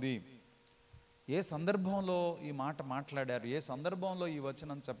అవసరత ఉంది. ఏ సందర్భంలో ఈ మాట మాట్లాడారు, ఏ సందర్భంలో ఈ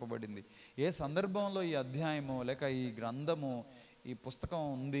వచనం చెప్పబడింది, ఏ సందర్భంలో ఈ అధ్యాయము లేక ఈ గ్రంథము, ఈ పుస్తకం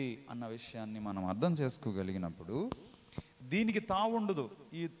ఉంది అన్న విషయాన్ని మనం అర్థం చేసుకోగలిగినప్పుడు దీనికి తావుండదు.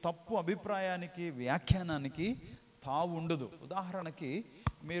 ఈ తప్పు అభిప్రాయానికి, వ్యాఖ్యానానికి తావుండదు. ఉదాహరణకి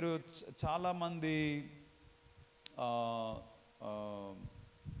మీరు చాలామంది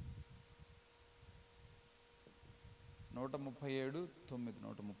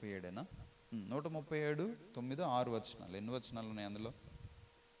 137:9 137:9-6 వచనాలు. ఎన్ని వచనాలు ఉన్నాయి అందులో?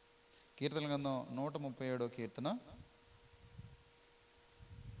 కీర్తన గ్రంథం 137వ కీర్తన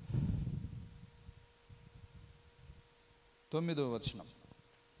 9వ వచనం,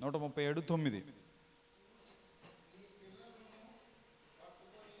 137:9.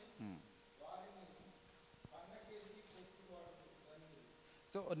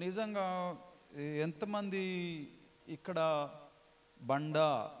 సో నిజంగా ఎంతమంది ఇక్కడ బండ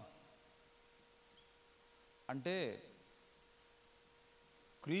అంటే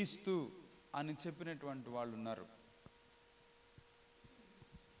క్రీస్తు అని చెప్పినటువంటి వాళ్ళు ఉన్నారు?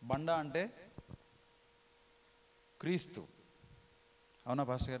 బండ అంటే క్రీస్తు. అవునా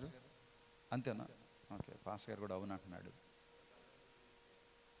పాస్టర్ గారు? అంతేనా? ఓకే, పాస్టర్ గారు కూడా అవునంటున్నాడు.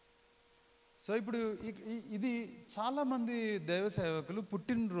 సో ఇప్పుడు ఇది చాలామంది దైవ సేవకులు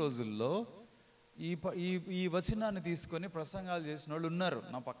పుట్టినరోజుల్లో ఈ వచనాన్ని తీసుకొని ప్రసంగాలు చేసిన వాళ్ళు ఉన్నారు.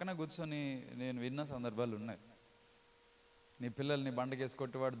 నా పక్కన కూర్చొని నేను విన్న సందర్భాలు ఉన్నాయి. నీ పిల్లల్ని బండకేసి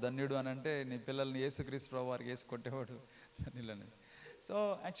కొట్టేవాడు ధన్యుడు అని అంటే, నీ పిల్లల్ని యేసుక్రీస్తు ప్రభువు వారికి వేసి కొట్టేవాడు ధన్యులని. సో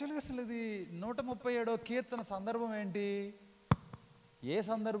యాక్చువల్గా అసలు ఇది 137వ కీర్తన సందర్భం ఏంటి? ఏ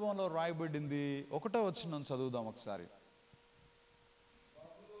సందర్భంలో రాయబడింది? 1వ వచనం చదువుదాం ఒకసారి.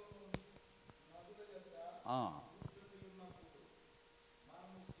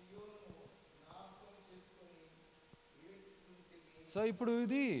 సో ఇప్పుడు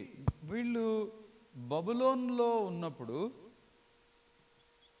ఇది వీళ్ళు బబులోన్లో ఉన్నప్పుడు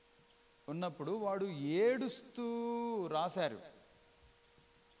వాడు ఏడుస్తూ రాశారు.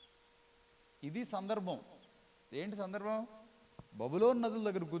 ఇది సందర్భం. ఏంటి సందర్భం? బబులోన్ నదుల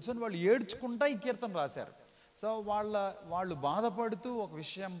దగ్గర కూర్చొని వాళ్ళు ఏడ్చుకుంటా ఈ కీర్తన రాశారు. సో వాళ్ళు బాధపడుతూ ఒక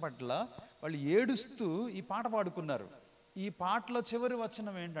విషయం పట్ల వాళ్ళు ఏడుస్తూ ఈ పాట పాడుకున్నారు. ఈ పాటలో చివరి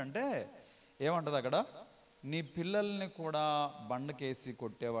వచనం ఏంటంటే, ఏమంటది అక్కడ? నీ పిల్లల్ని కూడా బండకేసి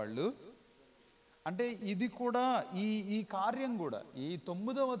కొట్టేవాళ్ళు. అంటే ఇది కూడా ఈ కార్యం కూడా, ఈ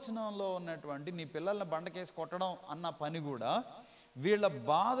 9వ వచనంలో ఉన్నటువంటి నీ పిల్లల్ని బండకేసి కొట్టడం అన్న పని కూడా వీళ్ళ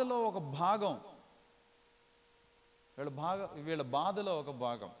బాధలో ఒక భాగం. వీళ్ళ బాధలో ఒక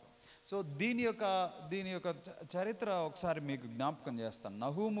భాగం. సో దీని యొక్క చరిత్ర ఒకసారి మీకు జ్ఞాపకం చేస్తాను.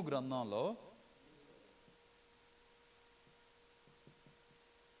 నహూము గ్రంథంలో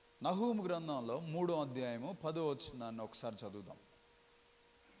 3వ అధ్యాయము 10వ వచనాన్ని ఒకసారి చదువుదాం.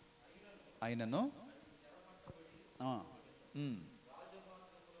 అయినను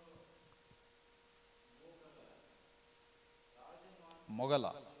మొగల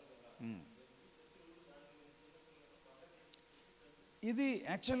ఇది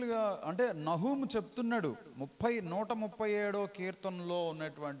యాక్చువల్గా అంటే నహూము చెప్తున్నాడు. 137వ కీర్తనలో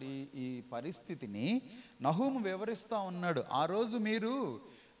ఉన్నటువంటి ఈ పరిస్థితిని నహూము వివరిస్తూ ఉన్నాడు. ఆ రోజు మీరు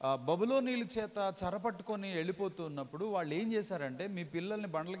బబులోనీయుల చేత చెరపట్టుకొని వెళ్ళిపోతున్నప్పుడు వాళ్ళు ఏం చేశారంటే, మీ పిల్లల్ని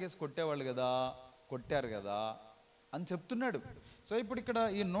బండలకేసి కొట్టారు కదా అని చెప్తున్నాడు. సో ఇప్పుడు ఇక్కడ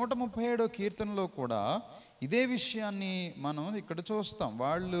ఈ 137వ కీర్తనలో కూడా ఇదే విషయాన్ని మనం ఇక్కడ చూస్తాం.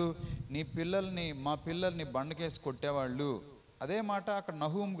 వాళ్ళు మా పిల్లల్ని బండకేసి కొట్టేవాళ్ళు. అదే మాట అక్కడ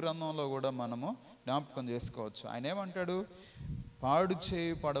నహూము గ్రంథంలో కూడా మనము జ్ఞాపకం చేసుకోవచ్చు. ఆయన ఏమంటాడు? పాడు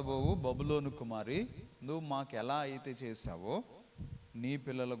చేయి పడబోవు బబులోను కుమారి, నువ్వు మాకు ఎలా అయితే చేసావో నీ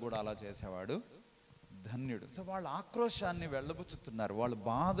పిల్లలు కూడా అలా చేసేవాడు ధన్యుడు. సో వాళ్ళ ఆక్రోశాన్ని వెళ్ళబుచ్చుతున్నారు, వాళ్ళ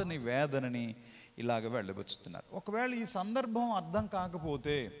బాధని వేదనని ఇలాగ వెళ్ళబుచ్చుతున్నారు. ఒకవేళ ఈ సందర్భం అర్థం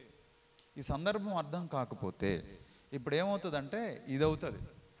కాకపోతే ఇప్పుడు ఏమవుతుందంటే, ఇది అవుతుంది,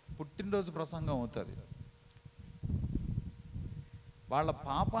 పుట్టినరోజు ప్రసంగం అవుతుంది. వాళ్ళ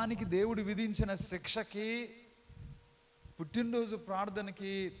పాపానికి దేవుడు విధించిన శిక్షకి పుట్టినరోజు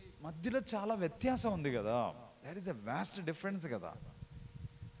ప్రార్థనకి మధ్యలో చాలా వ్యత్యాసం ఉంది కదా. There is a vast difference కదా.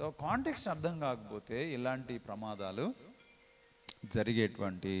 సో కాంటెక్స్ట్ అర్థం కాకపోతే ఇలాంటి ప్రమాదాలు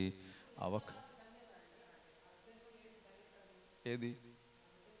జరిగేటువంటి ఏది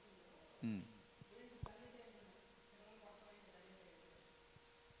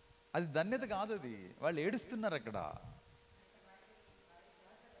అది ధన్యత కాదు. అది వాళ్ళు ఏడుస్తున్నారు అక్కడ.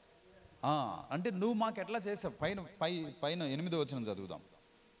 అంటే నువ్వు మాకు ఎట్లా చేసావు? పైన 8వ వచనం చదువుదాం.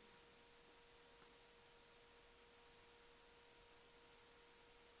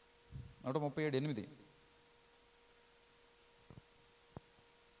 నూట 37:8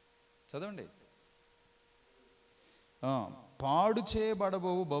 చదవండి. పాడు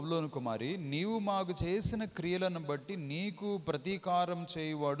చేయబడబోవు బబులోను కుమారి, నీవు మాకు చేసిన క్రియలను బట్టి నీకు ప్రతీకారం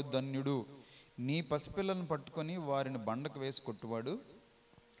చేయువాడు ధన్యుడు. నీ పసిపిల్లలను పట్టుకొని వారిని బండకు వేసి కొట్టువాడు.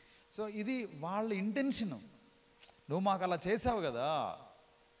 సో ఇది వాళ్ళ ఇంటెన్షన్. నువ్వు మాకు అలా చేసావు కదా,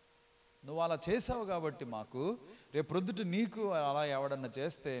 నువ్వు అలా చేసావు కాబట్టి మాకు రేపు ప్రొద్దుట నీకు అలా ఎవడన్నా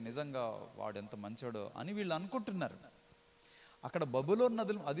చేస్తే నిజంగా వాడు ఎంత మంచోడో అని వీళ్ళు అనుకుంటున్నారు. అక్కడ బబులోను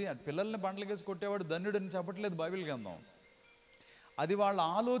నదులు, అది పిల్లల్ని బండలకేసి కొట్టేవాడు ధన్యుడు అని చెప్పట్లేదు బైబిల్ గ్రంథం. అది వాళ్ళ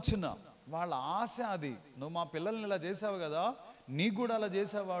ఆలోచన, వాళ్ళ ఆశ. అది నువ్వు మా పిల్లల్ని ఇలా చేసావు కదా, నీకు కూడా అలా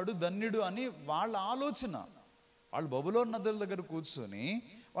చేసేవాడు ధన్యుడు అని వాళ్ళ ఆలోచన. వాళ్ళు బబులోను నదుల దగ్గర కూర్చొని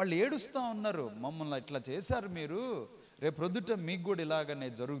వాళ్ళు ఏడుస్తూ ఉన్నారు, మమ్మల్ని ఇట్లా చేశారు మీరు, రేపు ప్రొద్దుట మీకు కూడా ఇలాగనే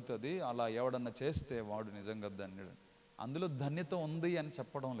జరుగుతుంది, అలా ఎవడన్నా చేస్తే వాడు నిజంగా ధన్యుడు. అందులో ధన్యత ఉంది అని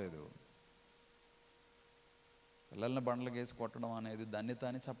చెప్పడం లేదు. పిల్లల్ని బండ్లకు వేసి కొట్టడం అనేది ధన్యత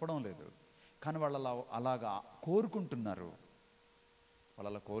అని చెప్పడం లేదు. కానీ వాళ్ళు అలాగా కోరుకుంటున్నారు, వాళ్ళు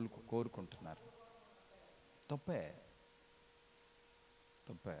అలా కోరుకుంటున్నారు. తప్పే.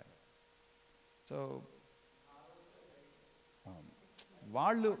 సో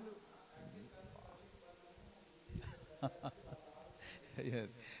వాళ్ళు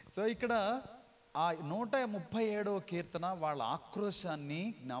ఎస్. సో ఇక్కడ ఆ 137వ కీర్తన వాళ్ళ ఆక్రోశాన్ని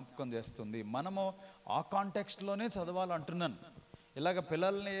జ్ఞాపకం చేస్తుంది. మనము ఆ కాంటెక్స్ట్లోనే చదవాలంటున్నాను. ఇలాగ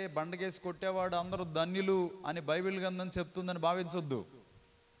పిల్లల్ని బండకేసి కొట్టేవాడు అందరూ ధన్యులు అని బైబిల్ గ్రంథం చెప్తుందని భావించొద్దు.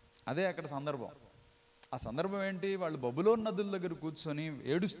 అదే అక్కడ సందర్భం. ఆ సందర్భం ఏంటి? వాళ్ళు బబులోను నదుల దగ్గర కూర్చొని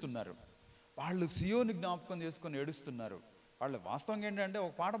ఏడుస్తున్నారు, వాళ్ళు సియోని జ్ఞాపకం చేసుకొని ఏడుస్తున్నారు. వాళ్ళు వాస్తవంగా ఏంటంటే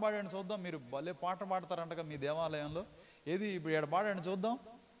ఒక పాట పాడండి చూద్దాం, మీరు భలే పాట పాడతారంటగా మీ దేవాలయంలో, ఏది ఇప్పుడు ఏడ పాడండి చూద్దాం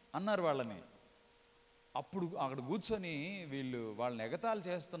అన్నారు వాళ్ళని. అప్పుడు అక్కడ కూర్చొని వీళ్ళు వాళ్ళని ఎగతాళి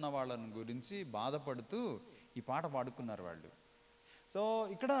చేస్తున్న వాళ్ళని గురించి బాధపడుతూ ఈ పాట పాడుకున్నారు వాళ్ళు. సో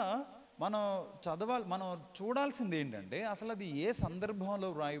ఇక్కడ మనం మనం చూడాల్సింది ఏంటంటే అసలు అది ఏ సందర్భంలో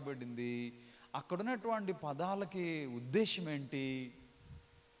వ్రాయబడింది, అక్కడున్నటువంటి పదాలకి ఉద్దేశం ఏంటి.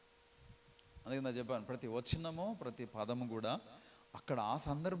 అందుకే నేను చెప్పాను, ప్రతి వచనము ప్రతి పదము కూడా అక్కడ ఆ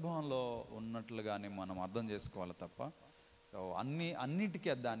సందర్భంలో ఉన్నట్లుగానే మనం అర్థం చేసుకోవాలి తప్ప సో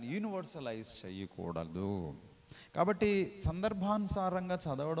అన్నిటికీ దాన్ని యూనివర్సలైజ్ చేయకూడదు. కాబట్టి సందర్భానుసారంగా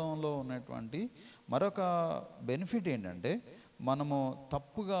చదవడంలో ఉన్నటువంటి మరొక బెనిఫిట్ ఏంటంటే మనము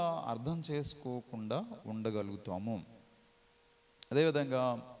తప్పుగా అర్థం చేసుకోకుండా ఉండగలుగుతాము. అదేవిధంగా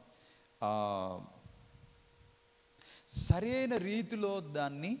సరైన రీతిలో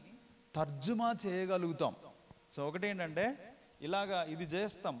దాన్ని తర్జుమా చేయగలుగుతాం. సో ఒకటేంటంటే ఇలాగా ఇది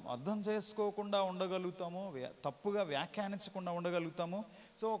చేస్తాం, అర్థం చేసుకోకుండా ఉండగలుగుతాము, తప్పుగా వ్యాఖ్యానించకుండా ఉండగలుగుతాము.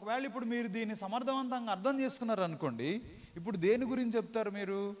 సో ఒకవేళ ఇప్పుడు మీరు దీన్ని సమర్థవంతంగా అర్థం చేసుకున్నారు అనుకోండి, ఇప్పుడు దేని గురించి చెప్తారు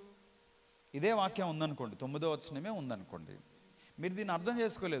మీరు? ఇదే వాక్యం ఉందనుకోండి, 9వ వచనమే ఉందనుకోండి, మీరు దీన్ని అర్థం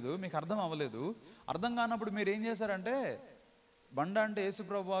చేసుకోలేదు, మీకు అర్థం అవ్వలేదు. అర్థం కానప్పుడు మీరు ఏం చేశారంటే, బండ అంటే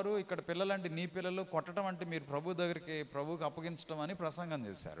యేసుప్రభు వారు, ఇక్కడ పిల్లలంటే నీ పిల్లలు, కొట్టడం అంటే మీరు ప్రభువుకి అప్పగించడం అని ప్రసంగం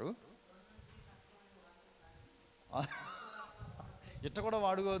చేశారు. ఇట్ట కూడా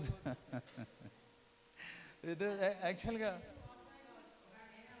వాడుకోవచ్చు. ఇది యాక్చువల్గా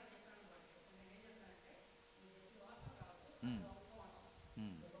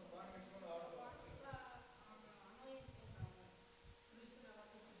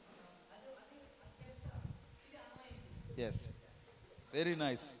ఎస్, వెరీ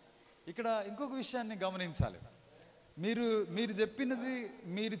నైస్. ఇక్కడ ఇంకొక విషయాన్ని గమనించాలి.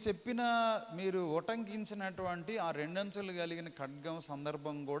 మీరు ఉటంకించినటువంటి ఆ రెండంచులు కలిగిన ఖడ్గం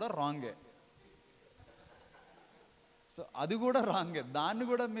సందర్భం కూడా రాంగే. సో అది కూడా రాంగే, దాన్ని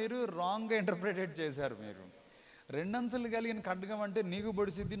కూడా మీరు రాంగ్గా ఇంటర్ప్రిటేట్ చేశారు. మీరు రెండంచులు కలిగిన ఖడ్గం అంటే నీకు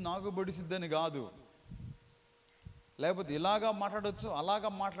బొడిసిద్ది నాకు బొడిసిద్ది అని కాదు, లేకపోతే ఇలాగా మాట్లాడవచ్చు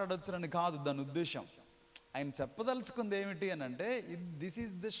అలాగా మాట్లాడవచ్చు అని కాదు దాని ఉద్దేశం. ఆయన చెప్పదలుచుకుంది ఏమిటి అని అంటే, this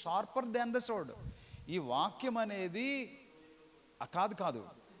is the sharper than the sword. ఈ వాక్యం అనేది కాదు.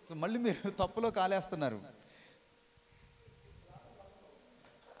 సో మళ్ళీ మీరు తప్పులో కాలేస్తున్నారు.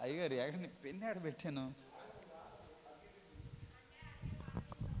 అయ్యగారు ఎక్కడ పెన్ ఆడ పెట్టాను,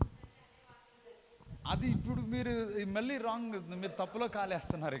 అది ఇప్పుడు మీరు మళ్ళీ రాంగ్, మీరు తప్పులో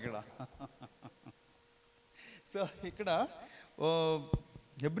కాలేస్తున్నారు ఇక్కడ. సో ఇక్కడ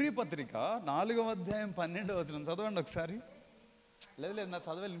హెబ్రీ పత్రిక 4వ అధ్యాయం 12వ వచనం చదవండి ఒకసారి. లేదు నా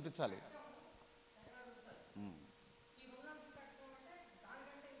చదవాలి వినిపించాలి.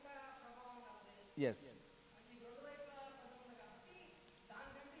 ఎస్,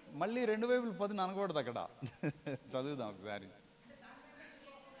 మళ్ళీ 2 వైపులు 10 అనకూడదు అక్కడ. చదువుదాం ఒకసారి.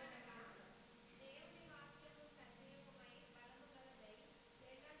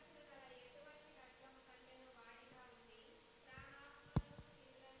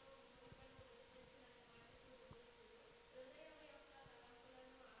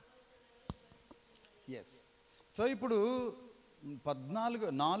 ఎస్. సో ఇప్పుడు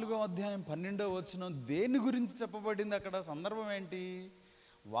 4వ అధ్యాయం 12వ వచనం దేని గురించి చెప్పబడింది? అక్కడ సందర్భం ఏంటి?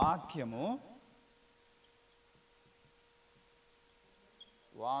 వాక్యము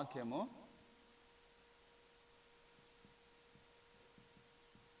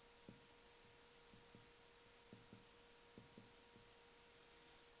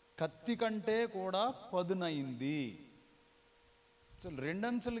కత్తి కంటే కూడా పదునైంది. సో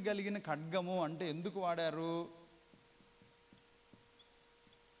రెండంచులు కలిగిన ఖడ్గము అంటే ఎందుకు వాడారు?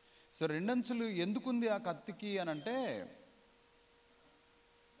 సో రెండంచులు ఎందుకుంది ఆ కత్తికి అని అంటే,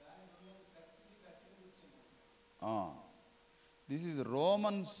 దిస్ ఈజ్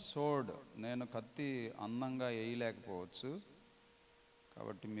రోమన్ సోర్డ్. నేను కత్తి అందంగా వేయలేకపోవచ్చు,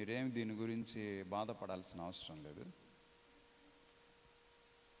 కాబట్టి మీరేమి దీని గురించి బాధపడాల్సిన అవసరం లేదు.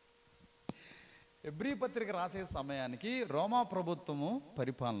 హెబ్రీ పత్రిక రాసే సమయానికి రోమా ప్రభుత్వము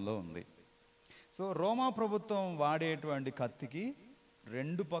పరిపాలనలో ఉంది. సో రోమా ప్రభుత్వం వాడేటువంటి కత్తికి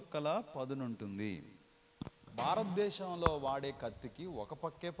రెండు పక్కల పదునుంటుంది. భారతదేశంలో వాడే కత్తికి ఒక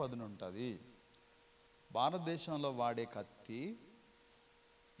పక్కే పదునుంటుంది. భారతదేశంలో వాడే కత్తి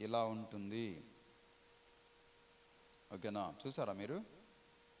ఇలా ఉంటుంది. ఓకేనా? చూసారా మీరు?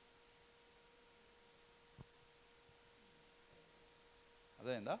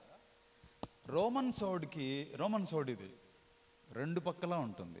 అదేందా? రోమన్ సోడ్ ఇది రెండు పక్కలా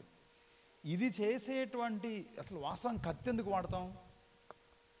ఉంటుంది. ఇది చేసేటువంటి అసలు వాస్తవం కత్తి ఎందుకు వాడతాం?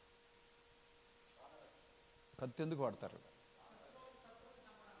 కత్తి ఎందుకు వాడతారు?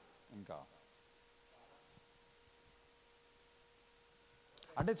 ఇంకా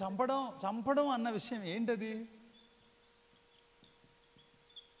అంటే చంపడం అన్న విషయం ఏంటది?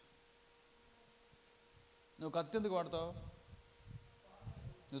 నువ్వు కత్తి ఎందుకు వాడతావు?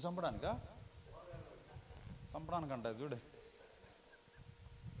 నువ్వు చంపడానికా? చంపడానికంట చూడు.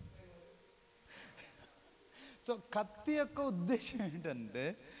 సో కత్తి యొక్క ఉద్దేశం ఏంటంటే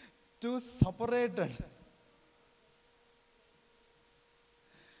టు సపరేట్,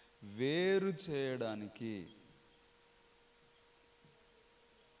 వేరు చేయడానికి.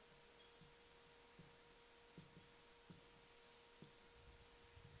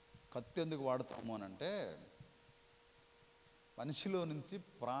 కత్తి ఎందుకు వాడతాము అని అంటే, మనిషిలో నుంచి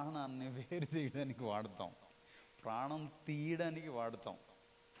ప్రాణాన్ని వేరు చేయడానికి వాడతాం, ప్రాణం తీయడానికి వాడతాం.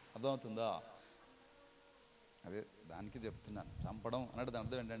 అర్థమవుతుందా? అదే దానికి చెప్తున్నాను. చంపడం అన్నట్టు దాని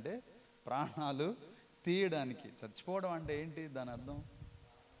అర్థం ఏంటంటే ప్రాణాలు తీయడానికి. చచ్చిపోవడం అంటే ఏంటి దాని అర్థం?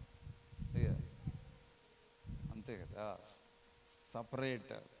 అంతే కదా,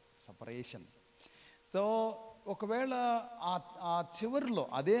 సపరేషన్. సో ఒకవేళ ఆ చివరిలో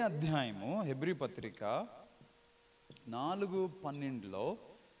అదే అధ్యాయము హెబ్రీ పత్రిక 4:12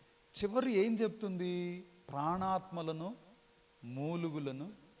 చివరి ఏం చెప్తుంది? ప్రాణాత్మలను, మూలుగులను,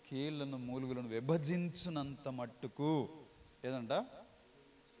 కీళ్లను, మూలుగులను విభజించినంత మట్టుకు ఏదంట?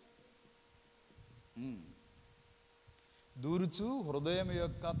 దూరుచు హృదయం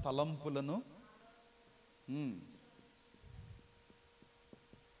యొక్క తలంపులను.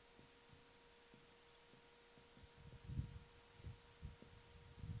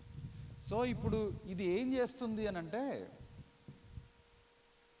 సో ఇప్పుడు ఇది ఏం చేస్తుంది అని అంటే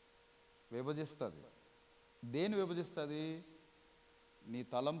విభజిస్తుంది. దేని విభజిస్తుంది? నీ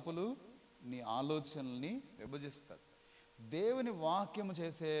తలంపులు, నీ ఆలోచనల్ని విభజిస్తుంది. దేవుని వాక్యము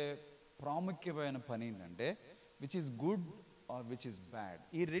చేసే ప్రాముఖ్యమైన పని ఏంటంటే which is good or which is bad,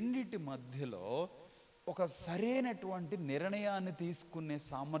 ఈ రెండింటి మధ్యలో ఒక సరైనటువంటి నిర్ణయాన్ని తీసుకునే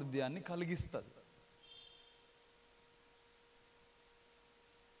సామర్థ్యాన్ని కలిగిస్తుంది.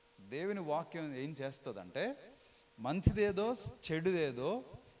 దేవుని వాక్యం ఏం చేస్తుందంటే మంచిదేదో చెడుదేదో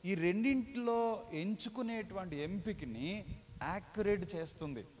ఈ రెండింటిలో ఎంచుకునేటువంటి ఎంపికని యాక్యురేట్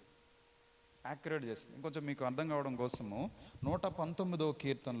చేస్తుంది. ఇంకొంచెం మీకు అర్థం కావడం కోసము 119వ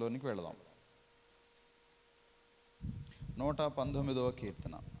కీర్తనలోనికి వెళదాం. 119వ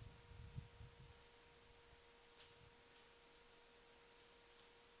కీర్తన.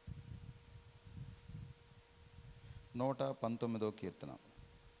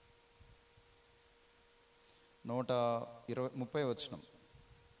 నూట 30వ వచనం.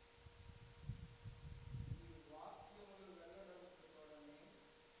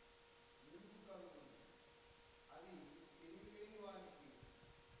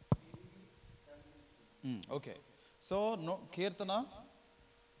 ఓకే. సో కీర్తన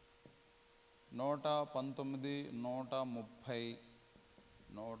 119, 130,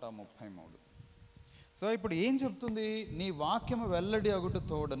 133. సో ఇప్పుడు ఏం చెప్తుంది? నీ వాక్యము వెల్లడి అగుట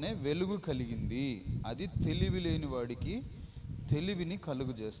తోడనే వెలుగు కలిగింది, అది తెలివి లేని వాడికి తెలివిని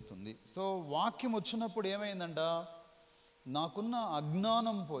కలుగు చేస్తుంది. సో వాక్యం వచ్చినప్పుడు ఏమైందంట? నాకున్న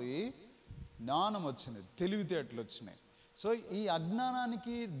అజ్ఞానం పోయి జ్ఞానం వచ్చింది, తెలివితేటలు వచ్చినాయి. సో ఈ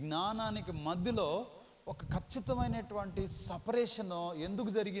అజ్ఞానానికి జ్ఞానానికి మధ్యలో ఒక ఖచ్చితమైనటువంటి సపరేషన్ ఎందుకు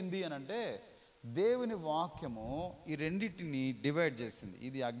జరిగింది అని అంటే దేవుని వాక్యము ఈ రెండింటిని డివైడ్ చేసింది.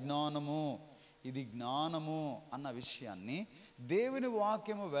 ఇది అజ్ఞానము, ఇది జ్ఞానము అన్న విషయాన్ని దేవుని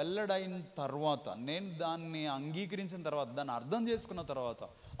వాక్యము వెల్లడైన తర్వాత, నేను దాన్ని అంగీకరించిన తర్వాత, దాన్ని అర్థం చేసుకున్న తర్వాత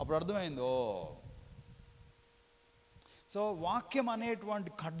అప్పుడు అర్థమైందో. సో వాక్యం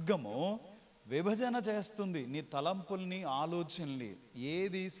అనేటువంటి ఖడ్గము విభజన చేస్తుంది నీ తలంపుల్ని, ఆలోచనల్ని.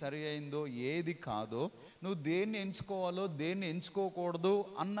 ఏది సరి అయిందో ఏది కాదో, నువ్వు దేన్ని ఎంచుకోవాలో దేన్ని ఎంచుకోకూడదు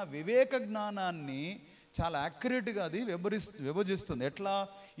అన్న వివేక జ్ఞానాన్ని చాలా యాక్యురేట్గా అది విభజిస్తుంది. ఎట్లా?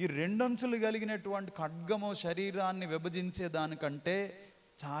 ఈ రెండంచులు కలిగినటువంటి ఖడ్గము శరీరాన్ని విభజించే దానికంటే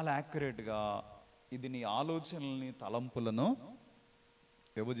చాలా యాక్యురేట్గా ఇది నీ ఆలోచనల్ని, తలంపులను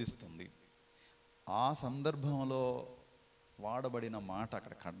విభజిస్తుంది. ఆ సందర్భంలో వాడబడిన మాట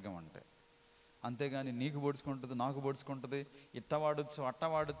అక్కడ ఖడ్గం అంటే. అంతేగాని నీకు పొడుచుకుంటుంది, నాకు పొడుచుకుంటుంది, ఇట్ట వాడచ్చు, అట్ట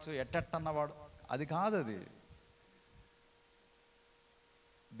వాడచ్చు, ఎట్టెట్టన్న వాడు, అది కాదు. అది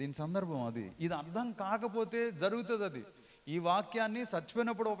దీని సందర్భం అది. ఇది అర్థం కాకపోతే జరుగుతుంది అది. ఈ వాక్యాన్ని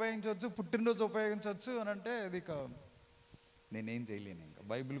చచ్చిపోయినప్పుడు ఉపయోగించవచ్చు, పుట్టినరోజు ఉపయోగించవచ్చు అని అంటే అది నేనేం చేయలేను. ఇంకా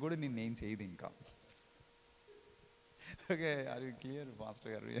బైబిల్ కూడా నేనేం చేయదు ఇంకా. Okay, are you clear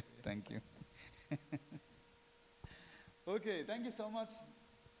pastor గారు? Thank you. Okay, thank you so much.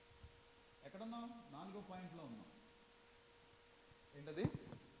 ఎక్కడున్నాం? 4వ పాయింట్లో ఉన్నాం. ఏంటది?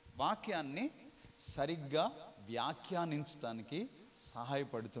 వాక్యాన్ని సరిగ్గా వ్యాఖ్యానించడానికి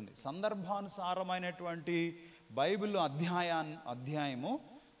సహాయపడుతుంది. సందర్భానుసారమైనటువంటి బైబిల్ అధ్యాయము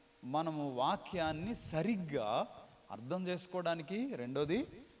మనము వాక్యాన్ని సరిగ్గా అర్థం చేసుకోవడానికి, రెండోది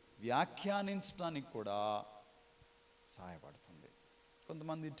వ్యాఖ్యానించడానికి కూడా సహాయపడుతుంది.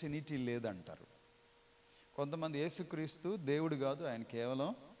 కొంతమంది ట్రినిటీ లేదంటారు. కొంతమంది యేసుక్రీస్తు దేవుడు కాదు, ఆయన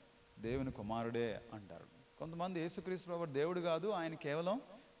కేవలం దేవుని కుమారుడే అంటారు. కొంతమంది యేసుక్రీస్తు ప్రభువు దేవుడు కాదు, ఆయన కేవలం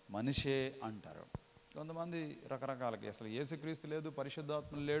మనిషే అంటారు. కొంతమంది రకరకాలకి అసలు యేసుక్రీస్తు లేదు,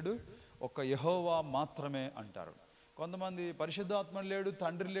 పరిశుద్ధాత్మ లేడు, ఒక్క యెహోవా మాత్రమే అంటారు. కొంతమంది పరిశుద్ధాత్మ లేడు,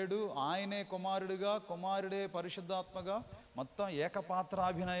 తండ్రి లేడు, ఆయనే కుమారుడిగా, కుమారుడే పరిశుద్ధాత్మగా మొత్తం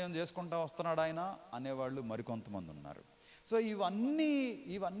ఏకపాత్రాభినయం చేసుకుంటా వస్తున్నాడు ఆయన అనేవాళ్ళు మరికొంతమంది ఉన్నారు. సో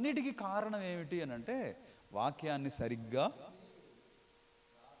ఇవన్నిటికీ కారణం ఏమిటి అని అంటే వాక్యాన్ని సరిగ్గా,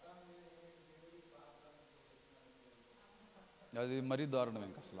 అది మరీ దారుణం.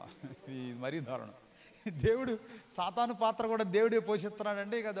 ఇంక అసలు ఇది మరీ దారుణం. దేవుడు సాతాను పాత్ర కూడా దేవుడే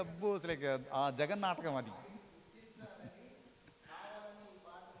పోషిస్తున్నాడంటే ఇక డబ్బు అసలు ఆ జగన్ నాటకం అది.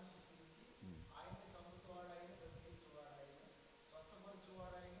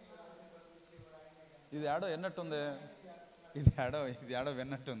 ఇది ఏడో విన్నట్టుంది. ఇది ఏడో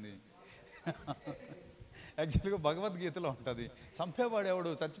విన్నట్టుంది. యాక్చువల్గా భగవద్గీతలో ఉంటుంది, చంపేవాడెవడు,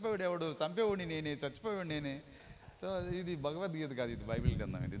 చచ్చిపోయాడెవడు, చంపేవాడిని నేనే, చచ్చిపోయాడు నేనే. సో ఇది భగవద్గీత కాదు, ఇది బైబిల్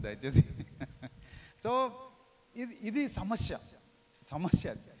గ్రంథం, ఇది దయచేసి. సో ఇది సమస్య.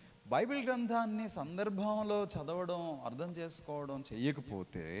 బైబిల్ గ్రంథాన్ని సందర్భంలో చదవడం, అర్థం చేసుకోవడం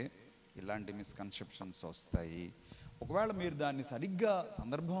చేయకపోతే ఇలాంటి మిస్కన్సెప్షన్స్ వస్తాయి. ఒకవేళ మీరు దాన్ని సరిగ్గా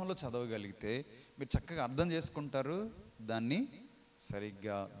సందర్భంలో చదవగలిగితే మీరు చక్కగా అర్థం చేసుకుంటారు, దాన్ని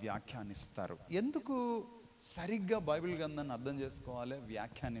సరిగ్గా వ్యాఖ్యానిస్తారు. ఎందుకు సరిగ్గా బైబిల్ గ్రంథాన్ని అర్థం చేసుకోవాలి,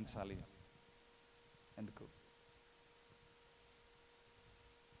 వ్యాఖ్యానించాలి? ఎందుకు?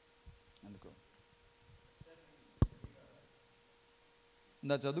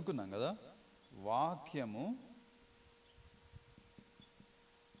 ఇందా చదువుకున్నాం కదా, వాక్యము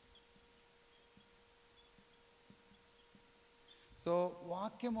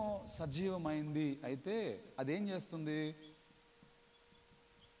వాక్యము సజీవమైంది అయితే అదేం చేస్తుంది?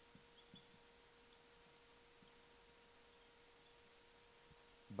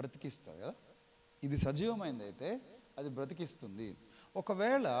 బ్రతికిస్తుంది కదా. ఇది సజీవమైంది అయితే అది బ్రతికిస్తుంది.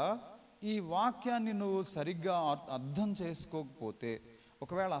 ఒకవేళ ఈ వాక్యాన్ని నువ్వు సరిగ్గా అర్థం చేసుకోకపోతే,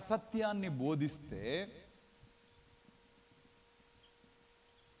 ఒకవేళ అసత్యాన్ని బోధిస్తే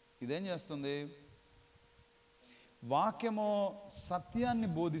ఇదేం చేస్తుంది? వాక్యము సత్యాన్ని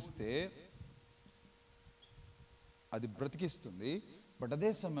బోధిస్తే అది బ్రతికిస్తుంది, బట్ అదే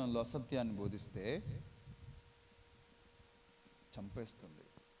సమయంలో అసత్యాన్ని బోధిస్తే చంపేస్తుంది.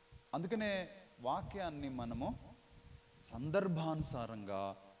 అందుకనే వాక్యాన్ని మనము సందర్భానుసారంగా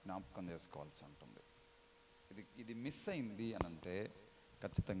జ్ఞాపకం చేసుకోవాల్సి ఉంటుంది. ఇది మిస్ అయింది అని అంటే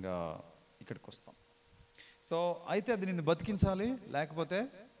ఖచ్చితంగా ఇక్కడికి వస్తాం. సో అయితే అది నిన్ను బతికించాలి, లేకపోతే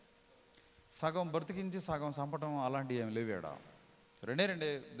సగం బ్రతికించి సగం చంపటం అలాంటివి ఏమి లేవేడా. రెండే,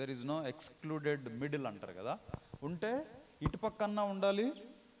 there is no excluded middle అంటారు కదా. ఉంటే ఇటుపక్కన్నా ఉండాలి,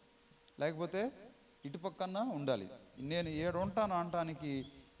 లేకపోతే ఇటుపక్కన్నా ఉండాలి. నేను ఏడుంటాను అనటానికి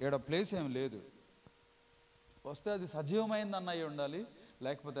ఏడ ప్లేస్ ఏం లేదు. వస్తే అది సజీవమైందన్న అయి ఉండాలి,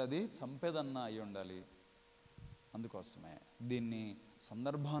 లేకపోతే అది చంపేదన్న అయి ఉండాలి. అందుకోసమే దీన్ని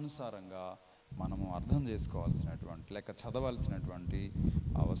సందర్భానుసారంగా మనము అర్థం చేసుకోవాల్సినటువంటి, లేక చదవాల్సినటువంటి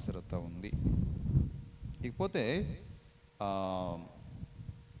అవసరత ఉంది. ఇకపోతే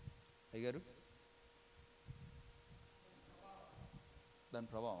అయ్యారు దాని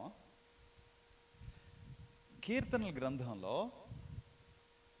ప్రభావం కీర్తనల గ్రంథంలో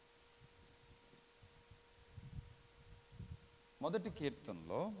మొదటి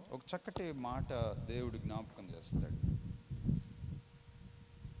కీర్తనలో ఒక చక్కటి మాట దేవుడు జ్ఞాపకం చేస్తాడు.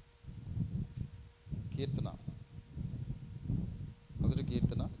 కీర్తన, మొదటి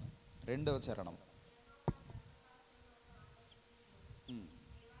కీర్తన 2వ చరణం.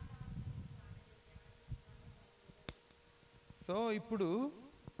 సో ఇప్పుడు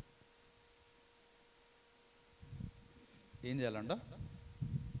ఏం చేయాలంట?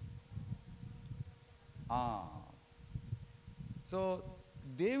 సో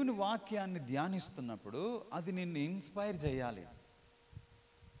దేవుని వాక్యాన్ని ధ్యానిస్తున్నప్పుడు అది నిన్ను ఇన్స్పైర్ చేయాలి.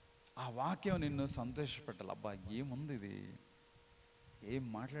 ఆ వాక్యం నిన్ను సంతోషపెట్టాలి. అబ్బా ఏముంది ఇది, ఏం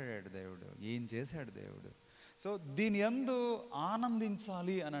మాట్లాడాడు దేవుడు, ఏం చేశాడు దేవుడు. సో దీని యందు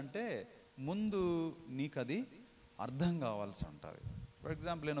ఆనందించాలి అని అంటే ముందు నీకు అది అర్థం కావాల్సి ఉంటుంది. ఫర్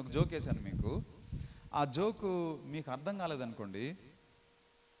ఎగ్జాంపుల్ నేను ఒక జోక్ వేసాను మీకు, ఆ జోకు మీకు అర్థం కాలేదనుకోండి,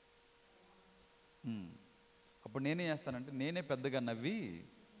 అప్పుడు నేనే చేస్తానంటే నేనే పెద్దగా నవ్వి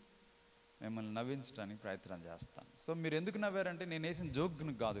మిమ్మల్ని నవ్వించడానికి ప్రయత్నం చేస్తాను. సో మీరు ఎందుకు నవ్వారంటే నేను వేసిన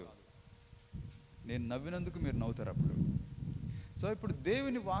జోక్ను కాదు, నేను నవ్వినందుకు మీరు నవ్వుతారు అప్పుడు. సో ఇప్పుడు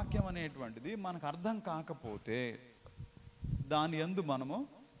దేవుని వాక్యం అనేటువంటిది మనకు అర్థం కాకపోతే దాని యందు మనము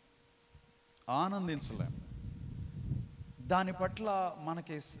ఆనందించలేము, దాని పట్ల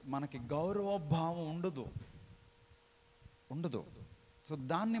మనకి గౌరవభావం ఉండదు. సో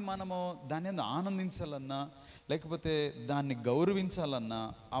దాన్ని మనము దాని యందు ఆనందించాలన్నా లేకపోతే దాన్ని గౌరవించాలన్నా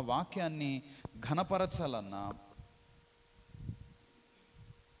ఆ వాక్యాన్ని ఘనపరచాలన్నా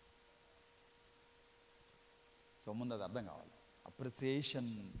సో ముందు అది అర్థం కావాలి.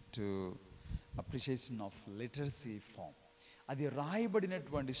 అప్రిసియేషన్ ఆఫ్ లిటరసీ ఫామ్, అది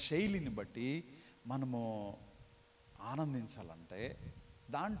రాయబడినటువంటి శైలిని బట్టి మనము ఆనందించాలంటే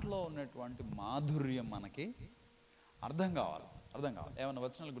దాంట్లో ఉన్నటువంటి మాధుర్యం మనకి అర్థం కావాలి. ఏమన్నా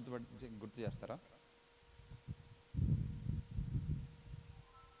వచనాలు గుర్తు చేస్తారా?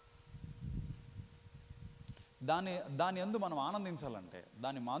 దాని యందు మనం ఆనందించాలంటే,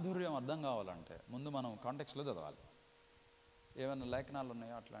 దాని మాధుర్యం అర్థం కావాలంటే ముందు మనం కాంటెక్స్ట్లో చదవాలి. ఏమైనా లేఖనాలు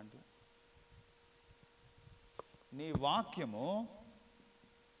ఉన్నాయో అట్లాంటివి. నీ వాక్యము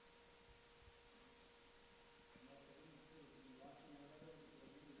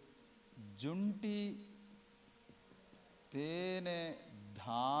జుంటి తేనె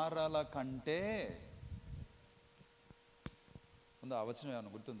ధారల కంటే ముందు ఆ వచనం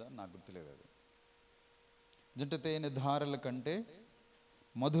ఏమైనా గుర్తుందా? నాకు గుర్తులేదు. అది జుంటి తేనె ధారల కంటే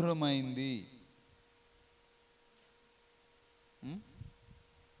మధురమైంది.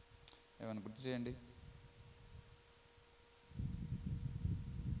 ఏమైనా గుర్తు చేయండి.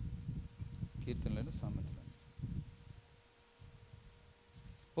 కీర్తనలను సామెతలు.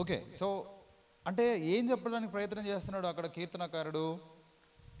 ఓకే, సో అంటే ఏం చెప్పడానికి ప్రయత్నం చేస్తున్నాడు అక్కడ కీర్తనకారుడు?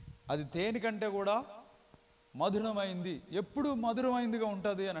 అది తేనె కంటే కూడా మధురమైంది. ఎప్పుడు మధురమైందిగా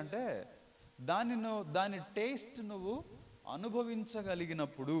ఉంటుంది అని అంటే దాని టేస్ట్ నువ్వు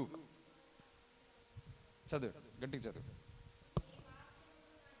అనుభవించగలిగినప్పుడు. చదువు, గట్టిగా చదువు.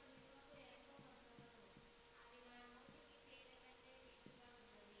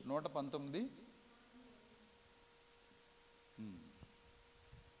 నూట 19.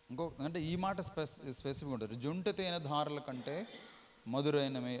 అంటే ఈ మాట స్పెసిఫిక్ ఉంటుంది. జుంట తేనె ధారల కంటే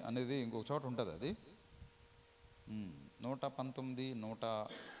మధురైనమే అనేది ఇంకొక చోట ఉంటుంది. అది 119,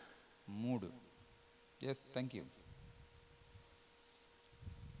 103. Yes, thank you.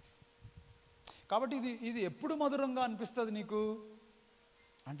 కాబట్టి ఇది ఎప్పుడు మధురంగా అనిపిస్తుంది నీకు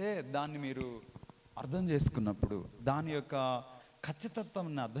అంటే దాన్ని మీరు అర్థం చేసుకున్నప్పుడు, దాని యొక్క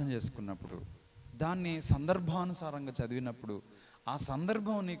ఖచ్చితత్వాన్ని అర్థం చేసుకున్నప్పుడు, దాన్ని సందర్భానుసారంగా చదివినప్పుడు, ఆ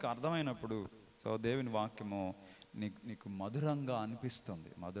సందర్భం నీకు అర్థమైనప్పుడు సో దేవుని వాక్యము నీకు మధురంగా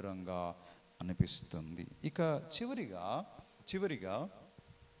అనిపిస్తుంది. ఇక చివరిగా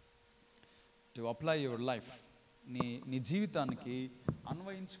టు అప్లై యువర్ లైఫ్, నీ జీవితానికి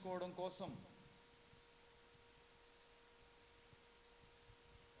అన్వయించుకోవడం కోసం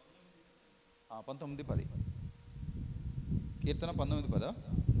 19:10 కీర్తన 19:10.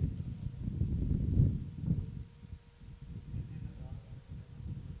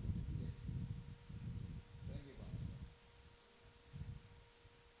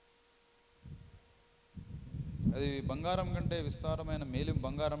 అది బంగారం కంటే విస్తారమైన మేలిం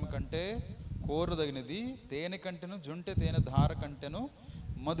బంగారం కంటే కోరదగినది, తేనె కంటెను జుంటె తేనె ధార కంటెను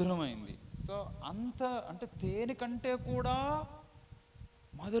మధురమైంది. సో అంటే తేనె కంటే కూడా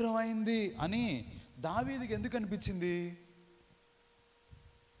మధురమైంది అని దావీదుకి ఎందుకు అనిపించింది?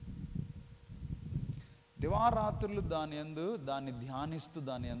 దివారాత్రులు దాన్ని ధ్యానిస్తూ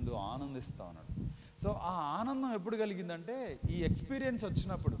దాని యందు ఆనందిస్తా ఉన్నాడు. సో ఆ ఆనందం ఎప్పుడు కలిగిందంటే ఈ ఎక్స్పీరియన్స్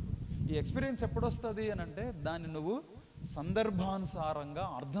వచ్చినప్పుడు. ఈ ఎక్స్పీరియన్స్ ఎప్పుడు వస్తుంది అని అంటే దాన్ని నువ్వు సందర్భానుసారంగా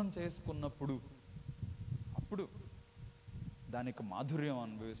అర్థం చేసుకున్నప్పుడు అప్పుడు దాని యొక్క మాధుర్యం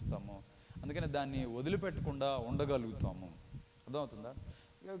అనుభవిస్తాము. అందుకని దాన్ని వదిలిపెట్టకుండా ఉండగలుగుతాము. అర్థమవుతుందా?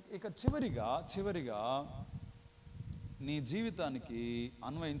 ఇక చివరిగా నీ జీవితానికి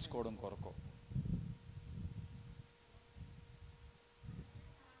అన్వయించుకోవడం కొరకు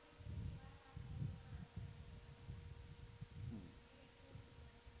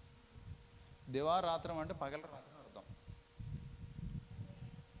దివారాత్రం అంటే పగలు రాత్రి అర్థం.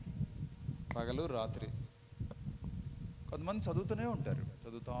 పగలు రాత్రి. కొంతమంది చదువుతూ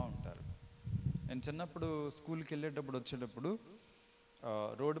ఉంటారు. నేను చిన్నప్పుడు స్కూల్కి వెళ్ళేటప్పుడు వచ్చేటప్పుడు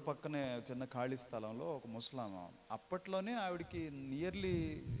రోడ్డు పక్కనే చిన్న ఖాళీ స్థలంలో ఒక ముసలామ, అప్పట్లోనే ఆవిడకి నియర్లీ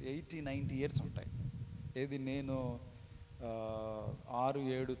 80-90 ఇయర్స్ ఉంటాయి. ఏది నేను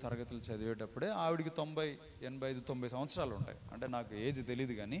 6-7 తరగతులు చదివేటప్పుడే ఆవిడికి 85-90 సంవత్సరాలు ఉంటాయి. అంటే నాకు ఏజ్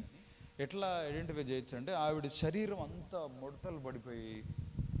తెలియదు, కానీ ఎట్లా ఐడెంటిఫై చేయొచ్చు అంటే ఆవిడ శరీరం అంతా ముడతలు పడిపోయి,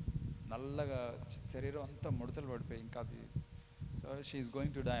 నల్లగా శరీరం అంతా ముడతలు పడిపోయి, ఇంకా అది so she is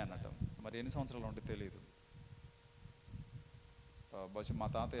going to die అన్నట్టు. మరి ఎన్ని సంవత్సరాలు ఉంటే తెలియదు. బహుశా మా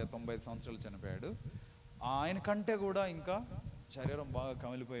తాతయ్య 95 సంవత్సరాలు చనిపోయాడు. ఆయన కంటే కూడా ఇంకా శరీరం బాగా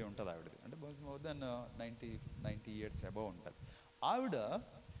కమిలిపోయి ఉంటుంది ఆవిడది. అంటే మోర్ దెన్ 90 ఇయర్స్ అబౌవ్ ఉంటుంది. ఆవిడ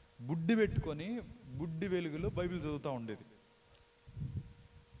బుడ్డి పెట్టుకొని బుడ్డి వెలుగులో బైబిల్ చదువుతూ ఉండేది.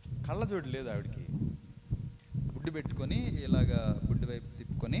 కళ్ళజోడు లేదు ఆవిడకి. బుడ్డి పెట్టుకొని ఇలాగా బుడ్డి వైపు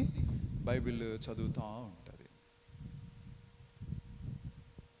తిప్పుకొని బైబిల్ చదువుతూ ఉంటుంది.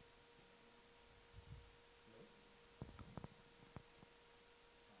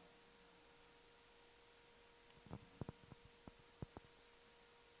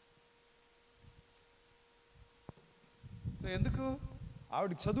 సో ఎందుకు?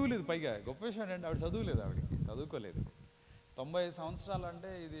 ఆవిడ చదువులేదు. పైగా గొప్ప విషయం ఏంటంటే ఆవిడ చదువులేదు. ఆవిడకి చదువుకోలేదు. 95 సంవత్సరాలు అంటే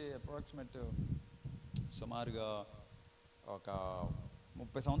ఇది అప్రాక్సిమేట్ సుమారుగా ఒక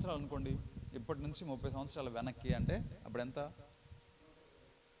 30 సంవత్సరాలు అనుకోండి. ఇప్పటి నుంచి 30 సంవత్సరాలు వెనక్కి అంటే అప్పుడు ఎంత?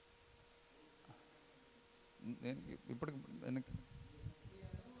 ఇప్పుడు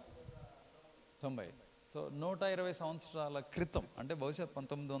 90. సో 120 సంవత్సరాల క్రితం అంటే బహుశా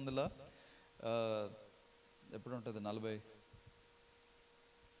 1900 ఎప్పుడు ఉంటుంది? 40,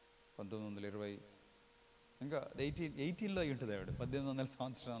 1920, ఇంకా 18లో అయి ఉంటుంది ఆవిడ. 1800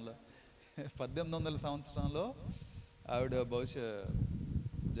 సంవత్సరంలో ఆవిడ బహుశా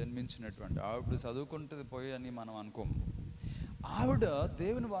జన్మించినటువంటి ఆవిడ చదువుకుంటుంది పోయి అని మనం అనుకోము. ఆవిడ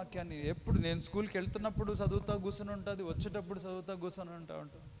దేవుని వాక్యాన్ని ఎప్పుడు నేను స్కూల్కి వెళ్తున్నప్పుడు చదువుతా కూర్చొని ఉంటుంది, వచ్చేటప్పుడు చదువుతా కూర్చొని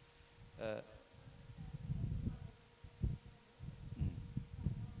ఉంటుంది.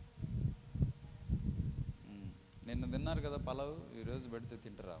 నిన్న తిన్నారు కదా పలావ్, ఈరోజు పెడితే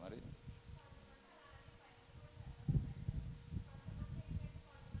తింటారా మరి?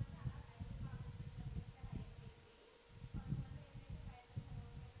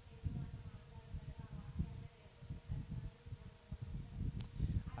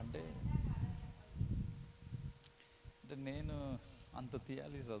 అంటే నేను అంత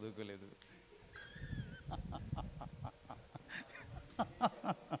థియాలజీ చదువుకోలేదు.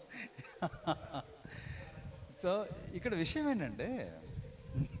 సో ఇక్కడ విషయం ఏంటంటే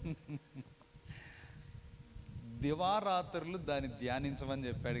దివారాత్రులు దాన్ని ధ్యానించమని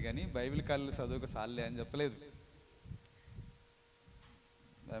చెప్పాడు, కానీ బైబిల్ కాళ్ళు చదువుకు సాల్లే అని చెప్పలేదు.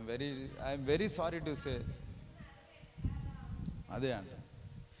 I'm very sorry to say. అదే అంట,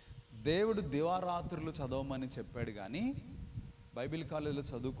 దేవుడు దివారాత్రులు చదవమని చెప్పాడు, కానీ బైబిల్ కాలేజీలో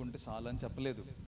చదువుకుంటే చాలని చెప్పలేదు.